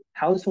know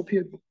how this will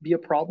be a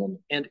problem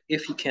and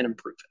if he can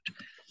improve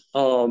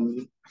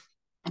it.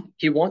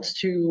 He wants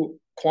to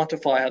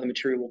quantify how the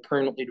material will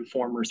permanently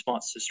deform in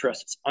response to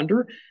stress it's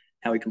under,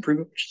 how he can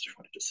prove it, which is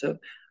what I just said.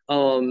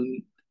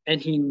 And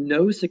he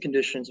knows the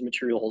conditions the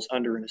material is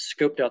under and has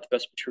scoped out the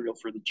best material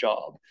for the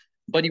job.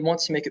 But he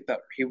wants to make it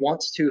better. He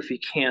wants to, if he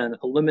can,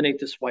 eliminate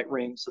this white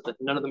ring so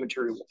that none of the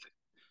material will fail.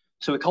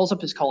 So he calls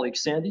up his colleague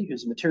Sandy,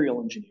 who's a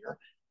material engineer,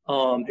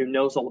 who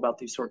knows all about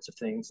these sorts of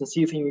things, and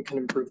see if he can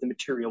improve the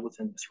material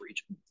within this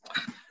region.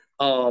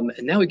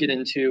 And now we get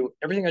into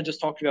everything I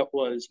just talked about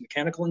was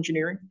mechanical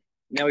engineering.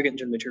 Now we get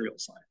into material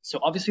science. So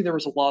obviously there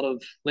was a lot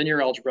of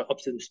linear algebra up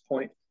to this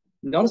point,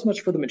 not as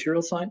much for the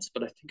material science,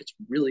 but I think it's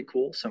really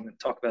cool. So I'm going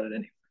to talk about it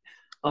anyway.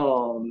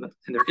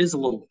 And there is a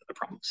little bit, I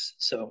promise.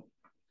 So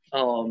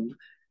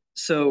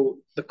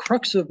the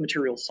crux of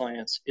material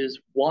science is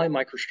why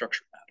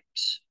microstructure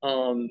matters.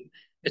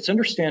 It's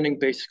understanding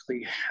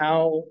basically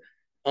how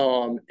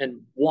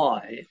and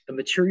why a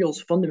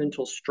material's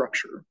fundamental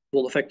structure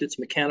will affect its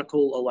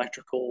mechanical,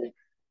 electrical,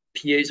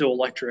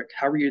 piezoelectric,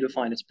 however you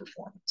define its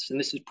performance. And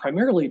this is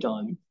primarily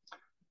done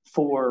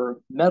for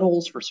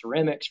metals, for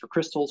ceramics, for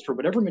crystals, for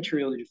whatever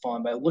material you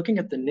define by looking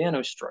at the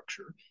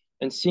nanostructure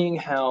and seeing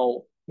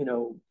how,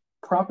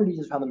 properties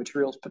of how the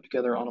material is put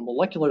together on a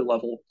molecular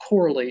level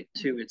correlate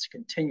to its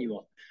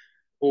continuum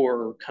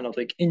or kind of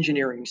like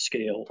engineering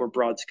scale or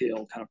broad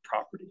scale kind of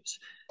properties.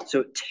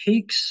 So it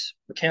takes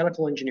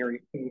mechanical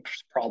engineering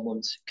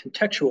problems,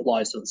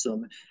 contextualizes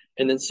them,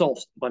 and then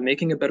solves them by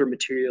making a better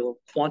material,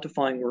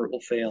 quantifying where it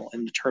will fail,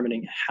 and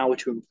determining how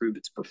to improve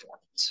its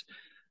performance.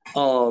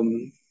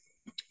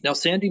 Now,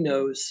 Sandy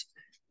knows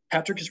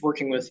Patrick is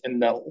working with a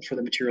metal for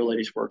the material that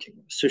he's working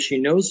with. So she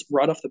knows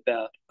right off the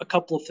bat a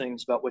couple of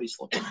things about what he's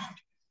looking at.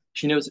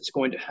 She knows it's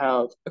going to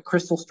have a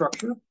crystal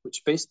structure,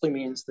 which basically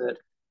means that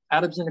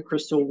atoms in a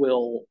crystal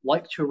will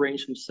like to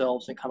arrange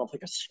themselves in kind of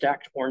like a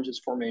stacked oranges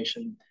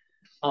formation,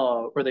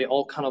 where they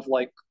all kind of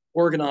like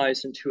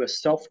organize into a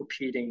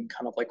self-repeating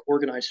kind of like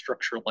organized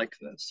structure like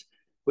this,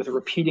 with a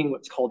repeating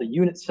what's called a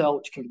unit cell,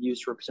 which can be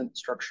used to represent the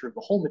structure of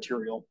the whole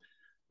material.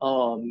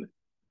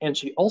 And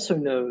she also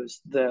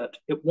knows that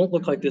it won't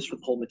look like this for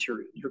the whole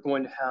material. You're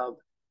going to have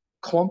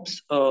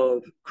clumps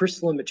of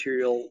crystalline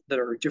material that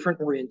are different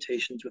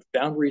orientations with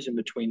boundaries in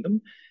between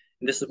them.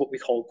 And this is what we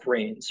call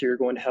grains. So you're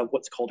going to have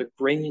what's called a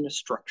grain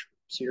structure.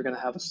 So you're going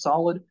to have a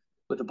solid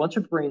with a bunch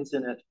of grains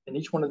in it, and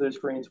each one of those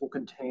grains will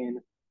contain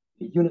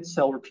a unit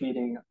cell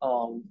repeating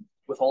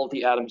with all of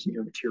the atoms in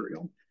your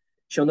material.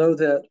 She'll know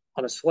that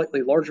on a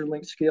slightly larger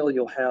length scale,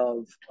 you'll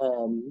have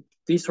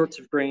these sorts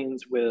of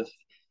grains with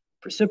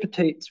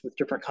precipitates with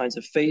different kinds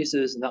of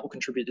phases, and that will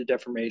contribute to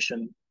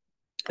deformation.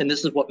 And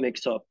this is what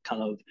makes up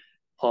kind of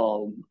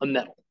a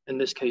metal, in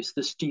this case,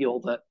 the steel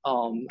that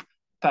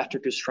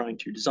Patrick is trying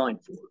to design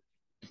for.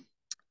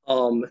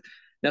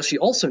 Now, she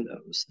also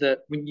knows that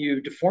when you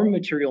deform a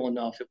material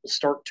enough, it will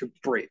start to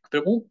break, but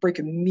it won't break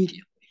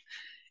immediately.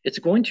 It's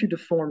going to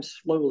deform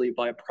slowly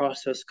by a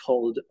process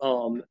called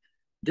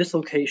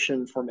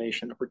dislocation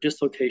formation or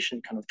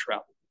dislocation kind of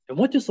travel. And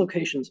what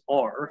dislocations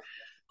are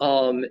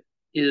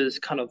is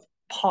kind of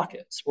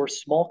pockets or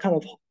small kind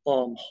of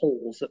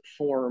holes that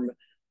form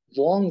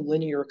long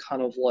linear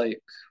kind of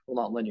like,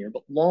 well, not linear,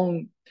 but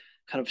long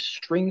kind of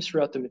strings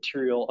throughout the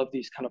material of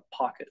these kind of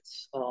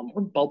pockets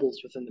or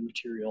bubbles within the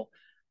material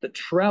that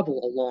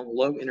travel along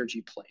low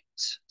energy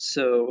planes.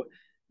 So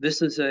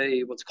this is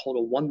what's called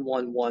a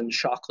 1-1-1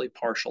 Shockley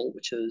partial,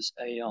 which is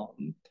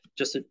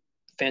just a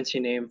fancy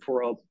name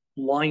for a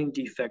line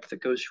defect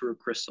that goes through a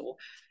crystal.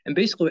 And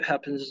basically what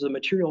happens is the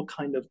material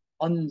kind of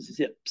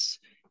unzips.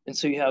 And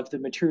so you have the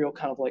material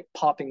kind of like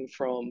popping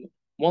from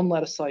one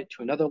latticite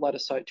to another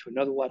latticite to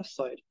another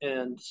latticite.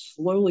 And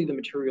slowly the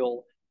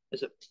material,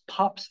 as it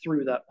pops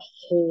through that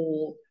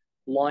whole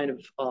line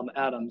of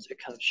atoms, it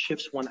kind of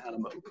shifts one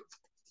atom over.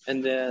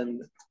 And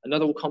then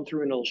another will come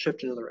through and it'll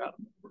shift another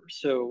atom over.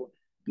 So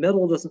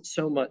metal doesn't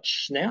so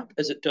much snap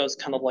as it does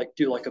kind of like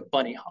do like a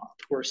bunny hop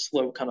or a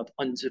slow kind of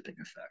unzipping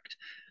effect.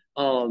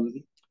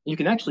 You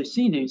can actually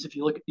see these if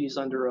you look at these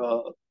under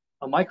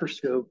a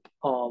microscope,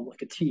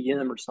 like a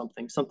TEM or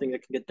something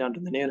that can get down to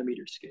the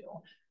nanometer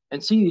scale,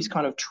 and see these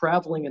kind of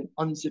traveling and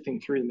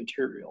unzipping through the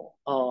material.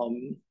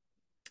 And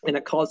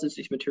it causes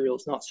these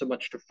materials not so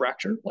much to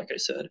fracture, like I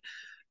said,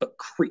 but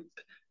creep,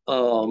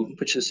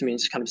 which just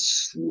means kind of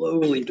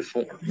slowly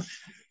deform.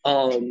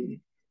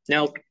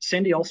 Now,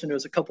 Sandy also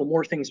knows a couple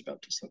more things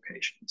about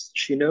dislocations.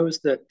 She knows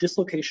that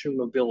dislocation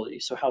mobility,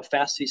 so how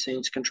fast these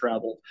things can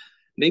travel,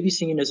 may be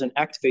seen as an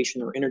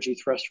activation or energy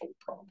threshold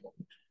problem,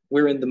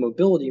 wherein the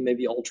mobility may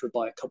be altered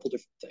by a couple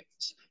different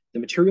things. The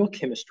material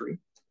chemistry,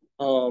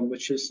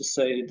 which is to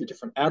say the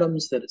different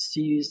atoms that it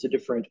sees, the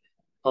different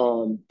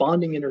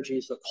bonding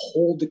energies that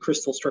hold the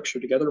crystal structure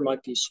together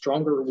might be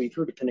stronger or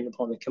weaker depending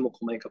upon the chemical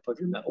makeup of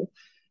your metal.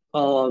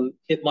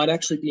 It might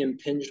actually be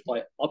impinged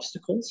by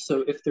obstacles.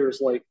 So if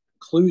there's like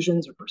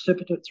occlusions or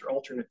precipitates or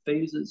alternate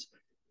phases,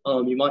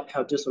 you might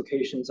have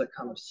dislocations that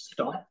kind of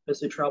stop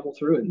as they travel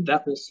through, and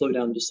that will slow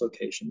down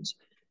dislocations.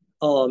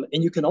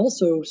 And you can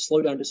also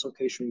slow down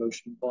dislocation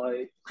motion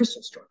by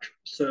crystal structure.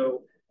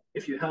 So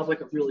if you have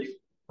like a really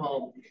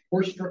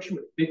coarse structure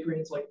with big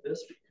grains like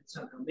this, but you can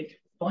somehow make it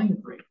fine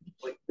grained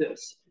like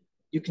this,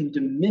 you can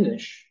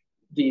diminish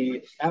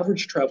the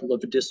average travel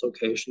of a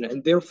dislocation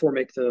and therefore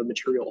make the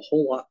material a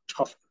whole lot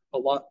tougher, a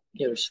lot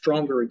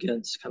stronger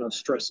against kind of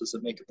stresses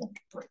that make it want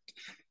to break.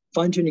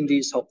 Fine-tuning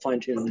these help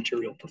fine-tune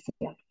material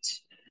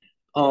performance.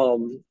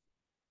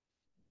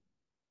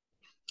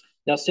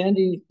 Now,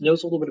 Sandy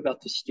knows a little bit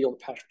about the steel that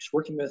Patrick's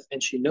working with,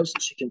 and she knows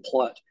that she can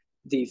plot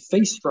the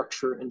phase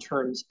structure in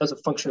terms as a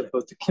function of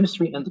both the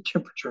chemistry and the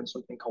temperature in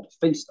something called a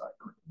phase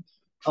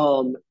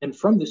diagram. And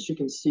from this, you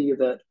can see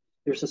that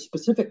there's a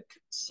specific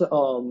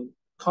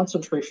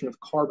concentration of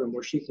carbon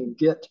where she can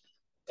get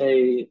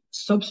a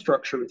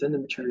substructure within the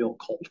material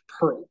called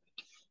perlite.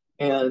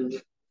 And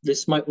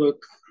this might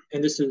look,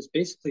 and this is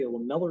basically a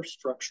lamellar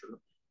structure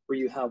where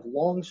you have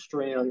long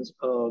strands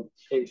of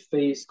a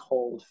phase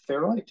called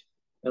ferrite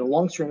and a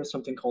long strand of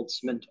something called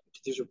cementite.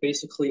 These are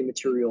basically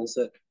materials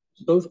that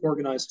both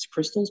organize as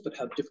crystals but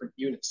have different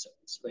unit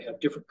cells. They have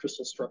different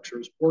crystal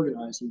structures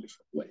organized in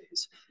different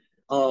ways.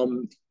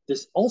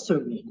 This also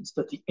means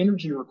that the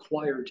energy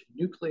required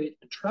to nucleate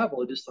and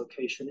travel a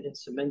dislocation in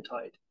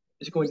cementite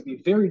is going to be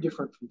very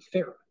different from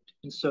ferrite.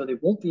 And so they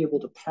won't be able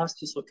to pass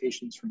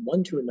dislocations from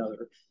one to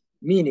another,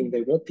 meaning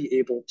they won't be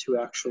able to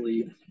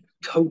actually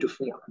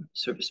co-deform,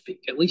 so to speak,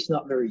 at least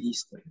not very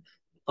easily.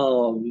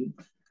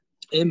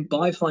 And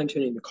by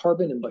fine-tuning the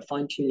carbon and by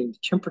fine-tuning the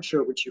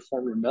temperature at which you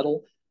form your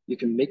metal, you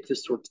can make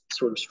this sort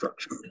of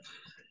structure.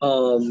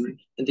 And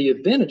the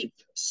advantage of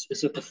this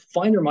is that the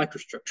finer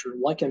microstructure,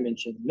 like I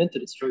mentioned, meant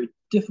that it's very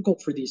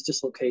difficult for these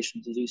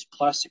dislocations of these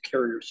plastic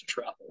carriers to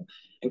travel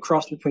and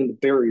cross between the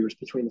barriers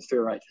between the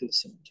ferrite and the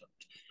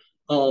cementite.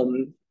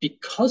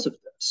 Because of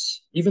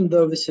this, even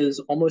though this is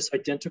almost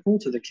identical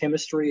to the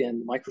chemistry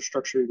and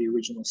microstructure of the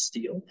original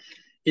steel,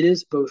 it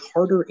is both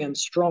harder and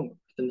stronger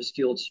than the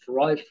steel it's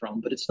derived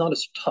from, but it's not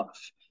as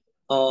tough,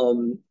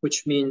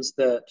 which means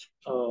that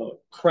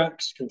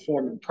cracks can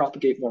form and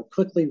propagate more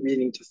quickly,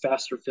 leading to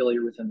faster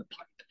failure within the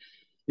pipe.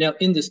 Now,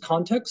 in this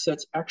context,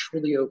 that's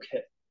actually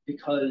okay,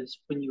 because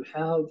when you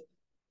have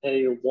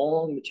a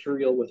long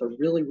material with a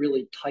really,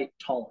 really tight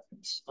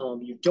tolerance,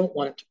 you don't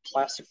want it to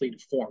plastically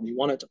deform. You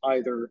want it to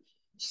either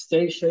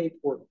stay shape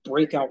or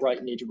break outright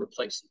and need to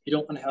replace it. You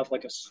don't want to have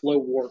like a slow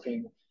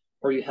warping,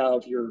 or you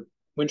have your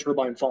wind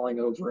turbine falling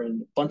over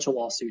and a bunch of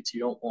lawsuits you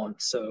don't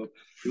want. So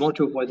you want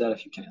to avoid that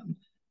if you can.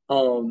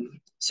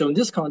 So in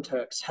this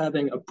context,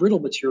 having a brittle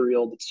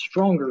material that's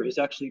stronger is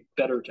actually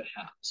better to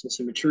have, since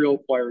the material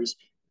requires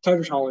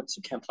tighter tolerance,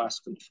 it can't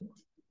plastically deform.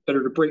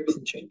 Better to break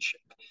than change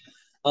shape.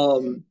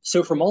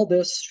 So from all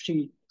this,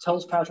 she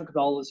tells Patrick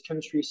about all his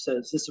chemistry,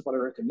 says, this is what I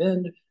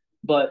recommend,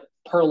 but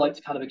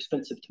perlite's kind of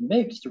expensive to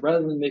make. So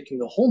rather than making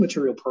the whole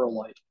material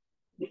perlite,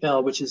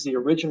 which is the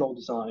original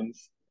design,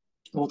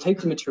 we'll take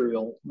the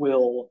material,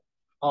 we'll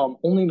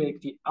only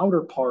make the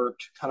outer part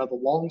kind of a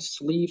long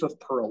sleeve of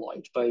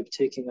perlite by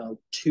taking a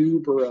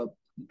tube or a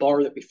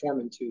bar that we form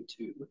into a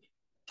tube,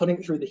 putting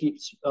it through the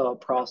heat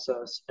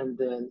process, and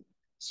then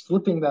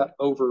slipping that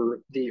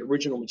over the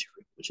original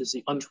material, which is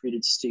the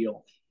untreated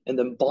steel, and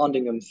then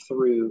bonding them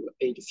through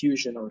a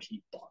diffusion or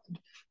heat bond,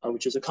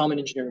 which is a common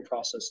engineering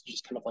process to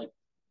just kind of like,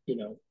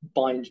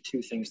 bind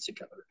two things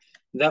together.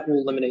 That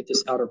will eliminate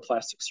this outer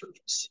plastic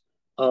surface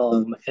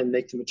and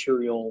make the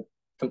material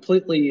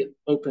completely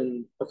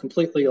open or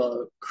completely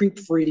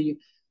creep-free,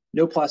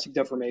 no plastic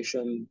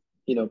deformation,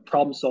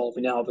 problem solved.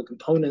 We now have a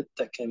component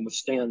that can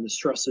withstand the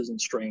stresses and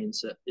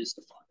strains that is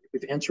defined.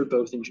 We've answered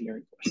both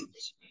engineering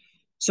questions.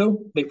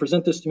 So they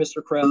present this to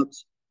Mr.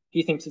 Krebs.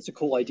 He thinks it's a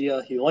cool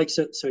idea. He likes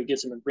it, so he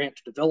gives him a grant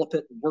to develop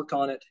it and work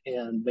on it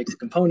and make the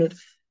component.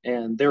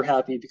 And they're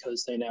happy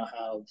because they now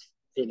have,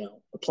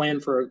 a plan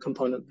for a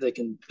component they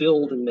can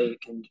build and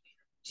make and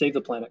save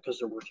the planet because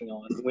they're working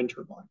on a wind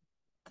turbine.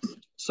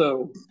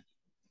 So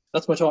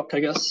that's my talk, I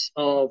guess.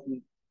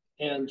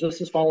 And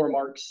just as final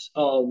remarks,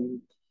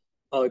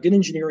 good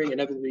engineering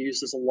inevitably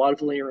uses a lot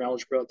of linear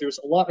algebra. There's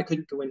a lot I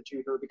couldn't go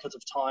into here because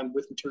of time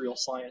with material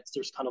science.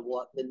 There's kind of a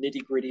lot, the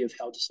nitty gritty of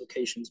how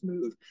dislocations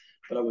move,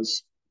 but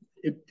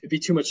it'd be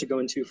too much to go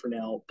into for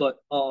now. But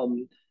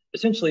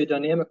essentially, a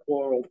dynamic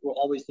world will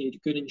always need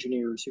good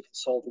engineers who can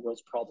solve the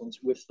world's problems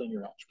with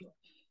linear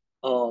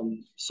algebra.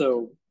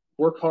 So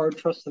work hard,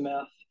 trust the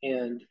math,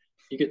 and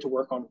you get to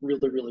work on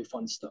really, really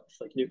fun stuff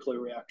like nuclear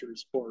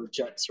reactors or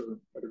jets or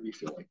whatever you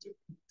feel like doing.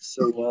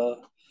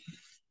 So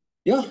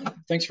yeah,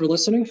 thanks for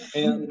listening,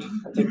 and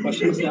I'll take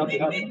questions now if you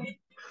have them.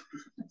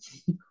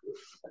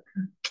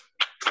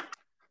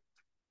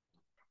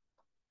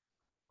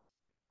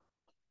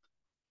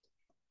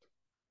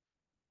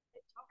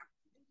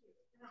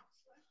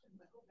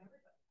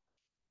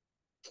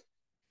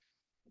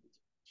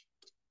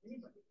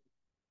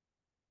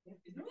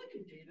 Is there like a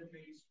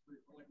database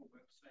or like a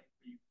website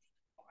where you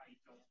find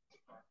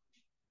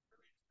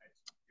various types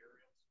of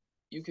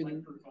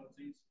materials?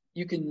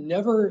 You can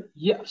never,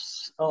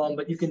 yes,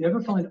 but you can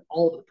never find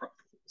all of the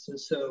properties. And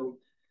so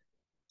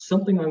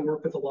something I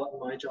work with a lot in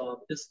my job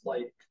is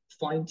like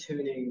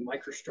fine-tuning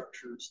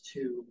microstructures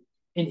to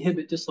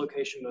inhibit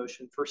dislocation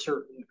motion for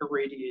certain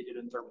irradiated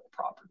and thermal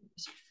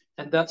properties.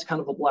 And that's kind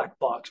of a black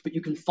box, but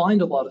you can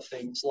find a lot of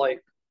things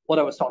like what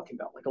I was talking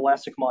about, like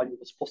elastic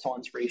modulus,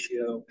 Poisson's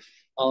ratio,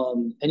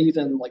 and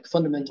even like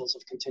fundamentals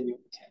of continuum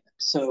mechanics.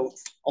 So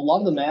a lot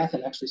of the math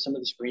and actually some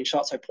of the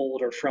screenshots I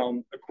pulled are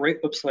from a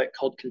great website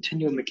called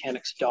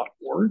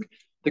continuummechanics.org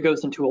that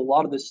goes into a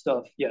lot of this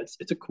stuff. Yeah,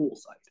 it's a cool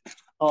site.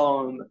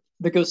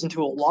 That goes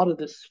into a lot of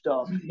this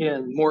stuff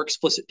in more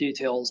explicit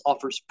details,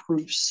 offers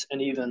proofs,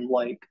 and even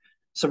like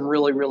some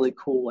really, really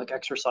cool like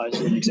exercises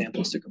and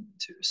examples to go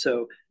into.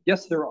 So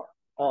yes, there are.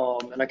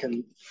 And I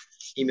can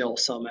email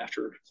some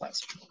after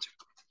class if you want to.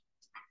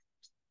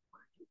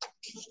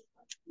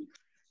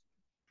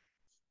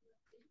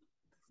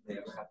 They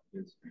ever have to do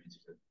experiments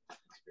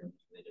where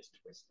they just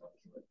twist up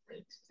and it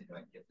breaks to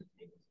like get the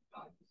tables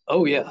of values?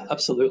 Oh yeah,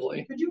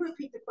 absolutely. Could you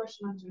repeat the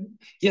question on Zoom?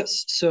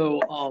 Yes. So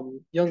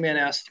young man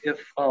asked if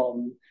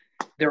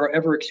there are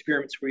ever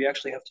experiments where you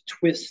actually have to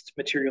twist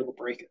material to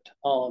break it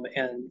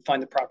and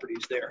find the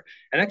properties there.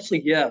 And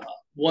actually, yeah,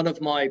 one of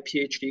my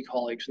PhD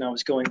colleagues, when I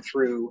was going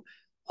through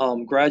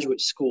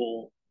graduate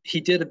school, he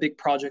did a big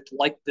project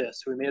like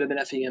this. We made an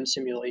FEM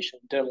simulation,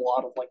 did a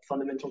lot of like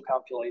fundamental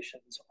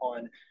calculations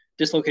on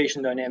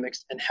dislocation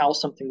dynamics and how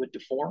something would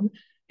deform.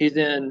 He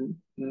then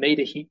made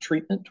a heat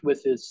treatment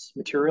with his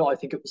material. I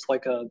think it was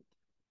like a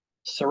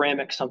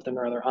ceramic something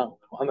or other. I don't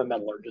know. I'm a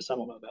metallurgist. I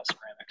don't know about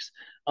ceramics.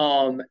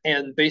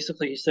 And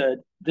basically he said,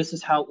 this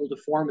is how it will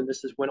deform and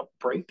this is when it will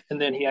break.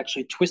 And then he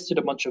actually twisted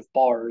a bunch of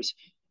bars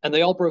and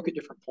they all broke at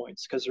different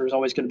points because there's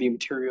always going to be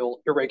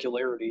material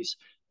irregularities.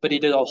 But he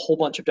did a whole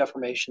bunch of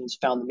deformations,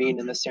 found the mean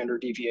and the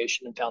standard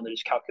deviation, and found that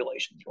his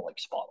calculations were like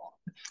spot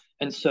on.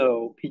 And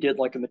so he did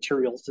like a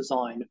materials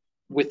design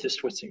with this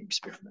twisting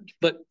experiment.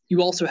 But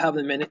you also have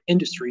them in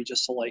industry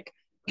just to like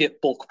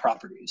get bulk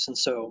properties. And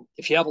so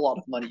if you have a lot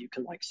of money, you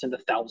can like send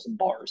 1,000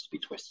 bars to be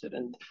twisted.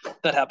 And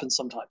that happens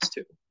sometimes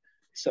too.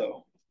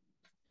 So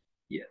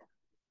yeah.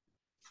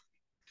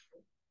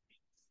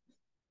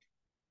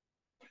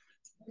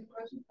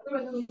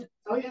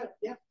 Oh yeah,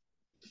 yeah.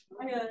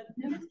 I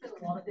noticed that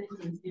a lot of it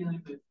is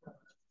dealing with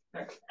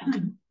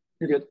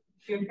You're good.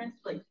 shear trends,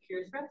 like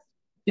shear stress.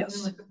 Yes.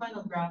 And like the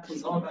final graph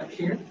was all about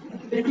shear.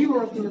 But if you were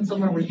working in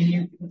somewhere where you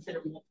needed to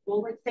consider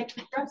multiple like types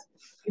of stress,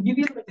 would you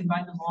be able to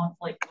combine them all into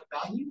like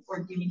a value, or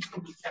do you need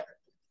to be separate?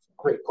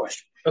 Great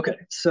question. Okay,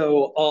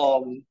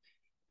 so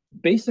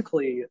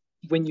basically,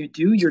 when you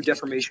do your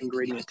deformation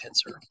gradient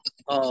tensor,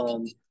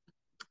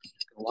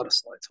 a lot of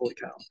slides. Holy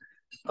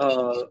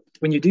cow!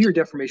 When you do your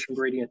deformation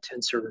gradient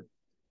tensor,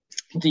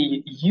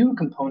 the U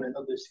component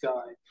of this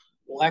guy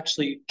will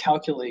actually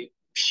calculate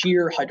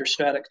shear,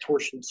 hydrostatic,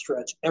 torsion,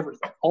 stretch,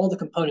 everything. All the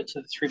components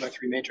of the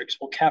 3x3 matrix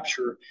will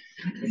capture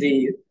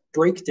the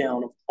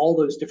breakdown of all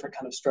those different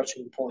kind of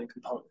stretching and pulling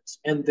components.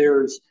 And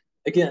there's,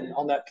 again,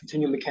 on that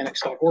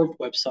continuummechanics.org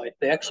website,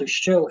 they actually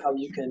show how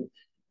you can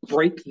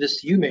break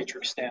this U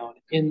matrix down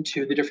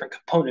into the different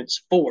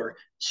components for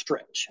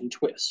stretch and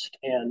twist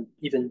and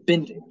even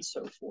bending and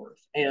so forth.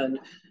 And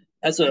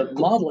as a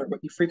modeler,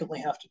 what you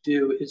frequently have to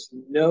do is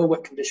know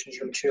what conditions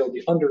your material will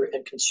be under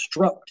and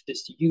construct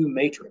this U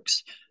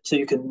matrix so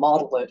you can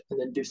model it and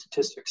then do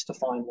statistics to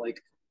find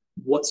like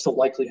what's the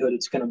likelihood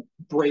it's going to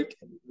break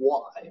and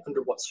why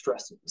under what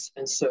stresses.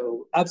 And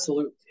so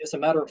absolutely, as a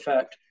matter of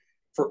fact,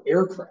 for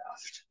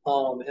aircraft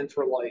and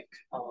for like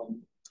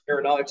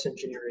aeronautics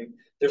engineering,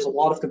 there's a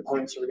lot of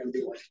components that are going to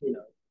be like, you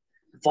know,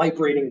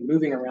 vibrating and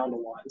moving around a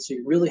lot. And so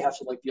you really have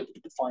to like be able to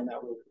define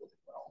that really, really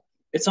well.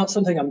 It's not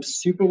something I'm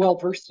super well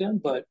versed in,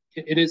 but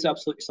it is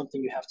absolutely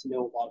something you have to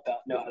know a lot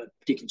about, know how to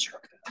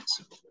deconstruct that.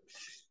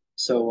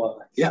 So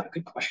yeah,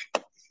 good question.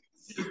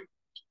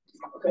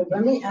 Okay,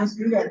 let me ask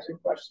you guys a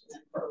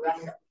question for a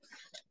roundup.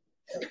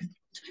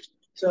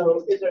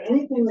 So is there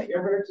anything that you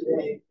heard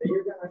today that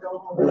you're going to go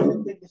home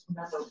and think is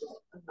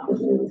memorable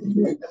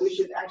enough that we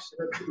should actually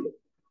repeat?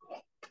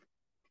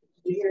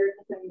 Did you hear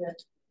anything that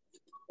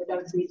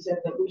Dr. Beets said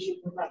that we should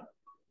remember?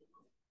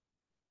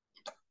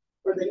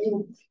 Or that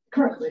you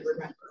currently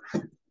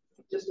remember?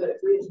 Just to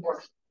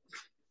reinforce.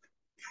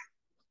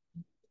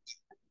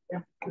 Yeah.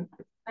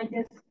 I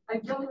guess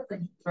I've dealt with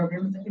like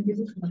programs that can do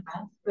this in the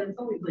past, but it's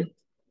always like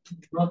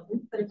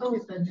roughly, but it's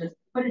always been just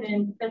put it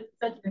in, set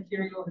the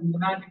material, and the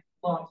magic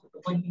box with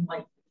the blinking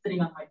light sitting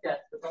on my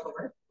desk with all the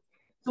work.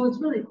 So it's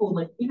really cool.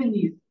 Like even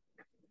these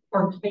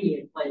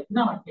archaic, like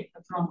not archaic,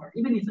 that's the wrong word.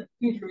 Even these like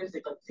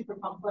futuristic, like super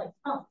complex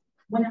stuff.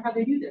 Wonder how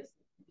they do this.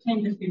 It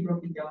can't just be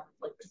broken down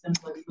like the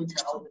simplest linear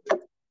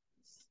algebra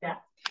stats.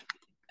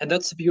 And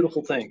that's the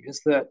beautiful thing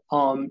is that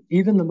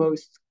even the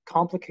most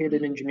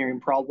complicated engineering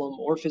problem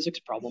or physics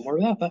problem or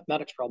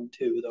mathematics problem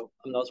too, though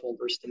I'm not as well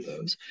versed in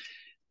those,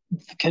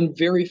 can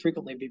very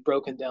frequently be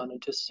broken down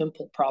into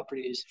simple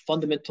properties,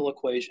 fundamental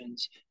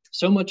equations.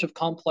 So much of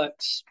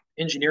complex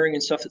engineering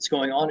and stuff that's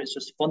going on is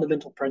just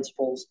fundamental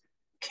principles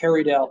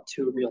carried out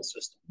to a real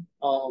system.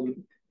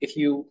 If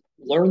you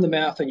learn the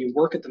math and you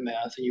work at the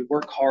math and you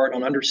work hard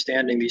on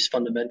understanding these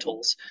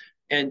fundamentals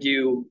and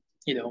you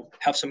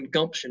have some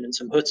gumption and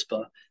some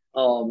chutzpah,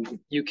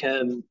 you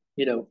can,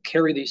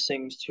 carry these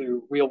things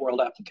to real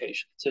world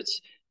applications.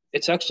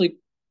 It's actually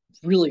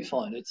really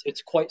fun.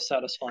 It's quite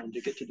satisfying to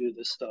get to do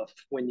this stuff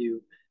when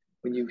you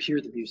hear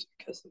the music,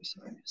 as they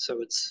say.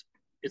 So it's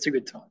a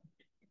good time.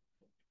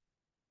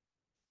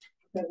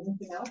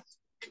 Anything else?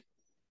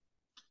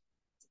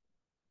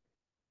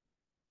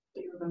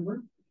 Do you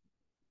remember?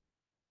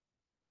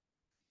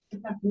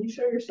 Can you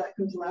show your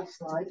second to last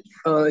slide?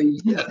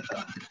 Yeah.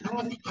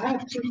 I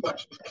have two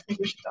questions. I think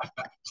we should talk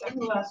about.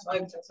 Second to last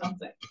slide said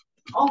something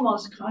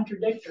almost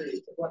contradictory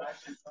to what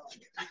I've been telling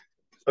you.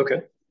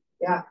 Okay.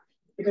 Yeah,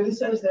 because it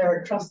says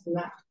there, trust the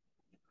math.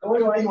 What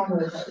do I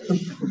normally tell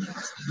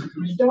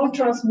you? Don't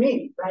trust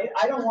me, right?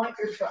 I don't want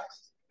your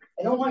trust.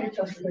 I don't want your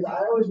trust because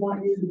I always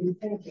want you to be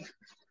thinking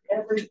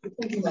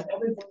about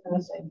everything that I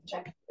say.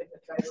 Check if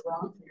it's right or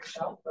wrong for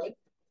yourself, right?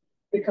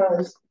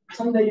 Because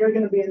someday you're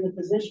going to be in the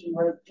position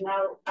where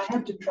now I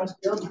have to trust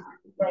your math,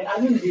 right?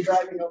 I'm going to be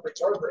driving over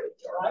your bridge,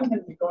 or I'm going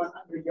to be going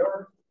under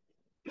your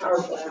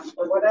power plant,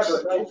 or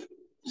whatever, right?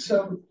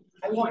 So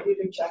I want you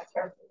to check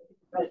carefully,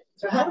 right?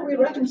 So how do we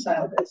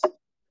reconcile this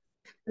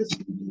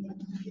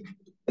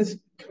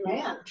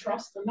command,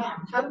 trust the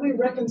math? How do we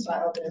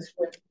reconcile this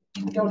with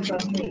don't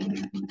trust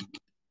me?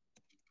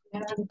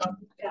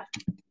 Yeah.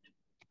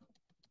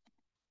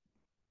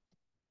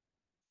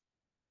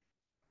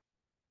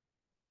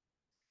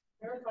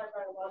 Verified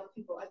by a lot of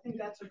people. I think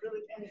that's a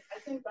really, and I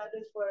think that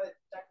is what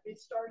Dr.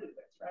 Beets started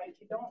with, right?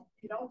 You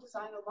don't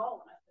design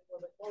alone. I think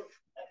was a quote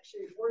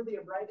actually worthy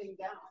of writing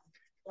down.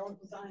 Don't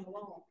design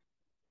alone,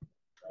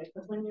 right?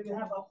 Because when you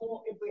have a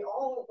whole, if we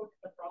all look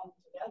at the problem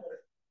together,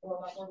 we're a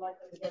lot more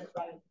likely to get it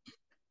right.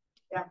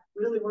 Yeah,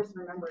 really worth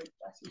remembering.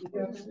 Jackson, I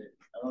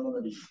don't know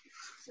that he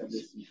said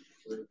this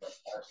before, but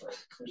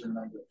there's a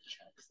number of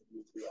checks that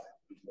you do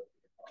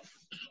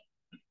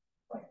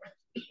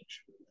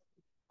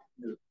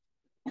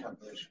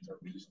calculations are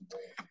reasonable.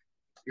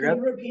 Can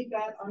you repeat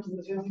that onto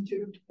the Zoom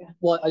too? Yeah.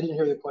 Well, I didn't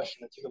hear the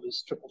question. I think it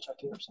was triple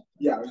checking or something.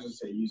 Yeah, I was going to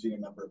say using a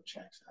number of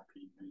checks after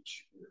you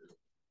reach your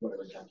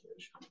whatever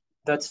calculation.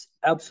 That's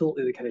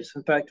absolutely the case.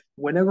 In fact,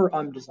 whenever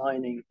I'm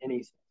designing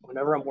anything,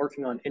 whenever I'm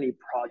working on any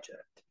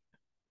project,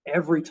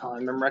 every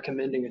time I'm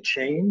recommending a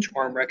change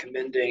or I'm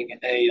recommending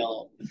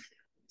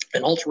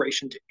an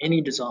alteration to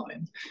any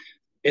design,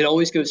 it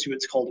always goes through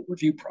what's called a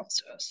review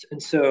process.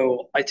 And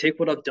so I take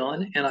what I've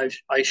done and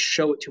I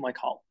show it to my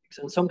colleagues.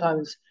 And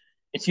sometimes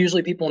it's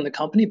usually people in the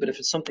company, but if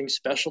it's something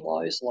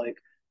specialized like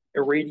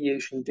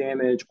irradiation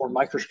damage or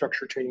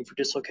microstructure training for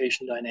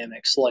dislocation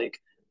dynamics, like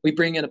we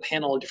bring in a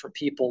panel of different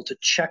people to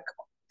check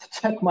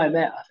my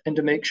math and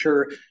to make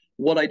sure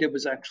what I did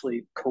was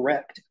actually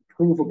correct,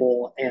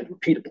 provable, and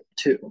repeatable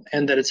too,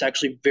 and that it's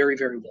actually very,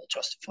 very well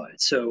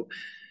justified. So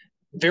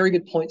very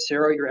good point,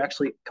 Sarah. You're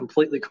actually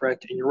completely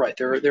correct, and you're right.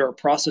 There are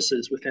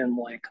processes within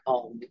like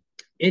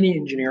any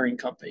engineering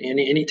company,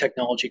 any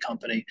technology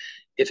company,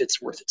 if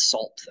it's worth its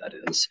salt, that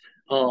is,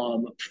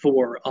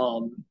 for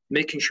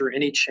making sure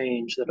any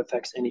change that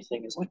affects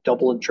anything is like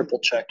double and triple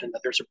checked, and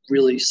that there's a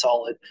really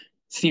solid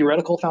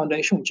theoretical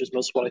foundation, which is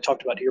most of what I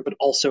talked about here, but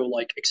also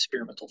like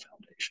experimental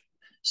foundation.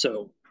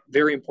 So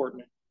very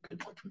important. Good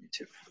point for me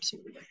too.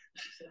 Absolutely.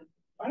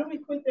 Why don't we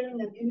quit there and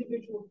then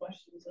individual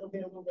questions? There'll be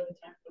a little bit of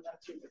time for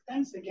that too. But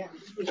thanks again.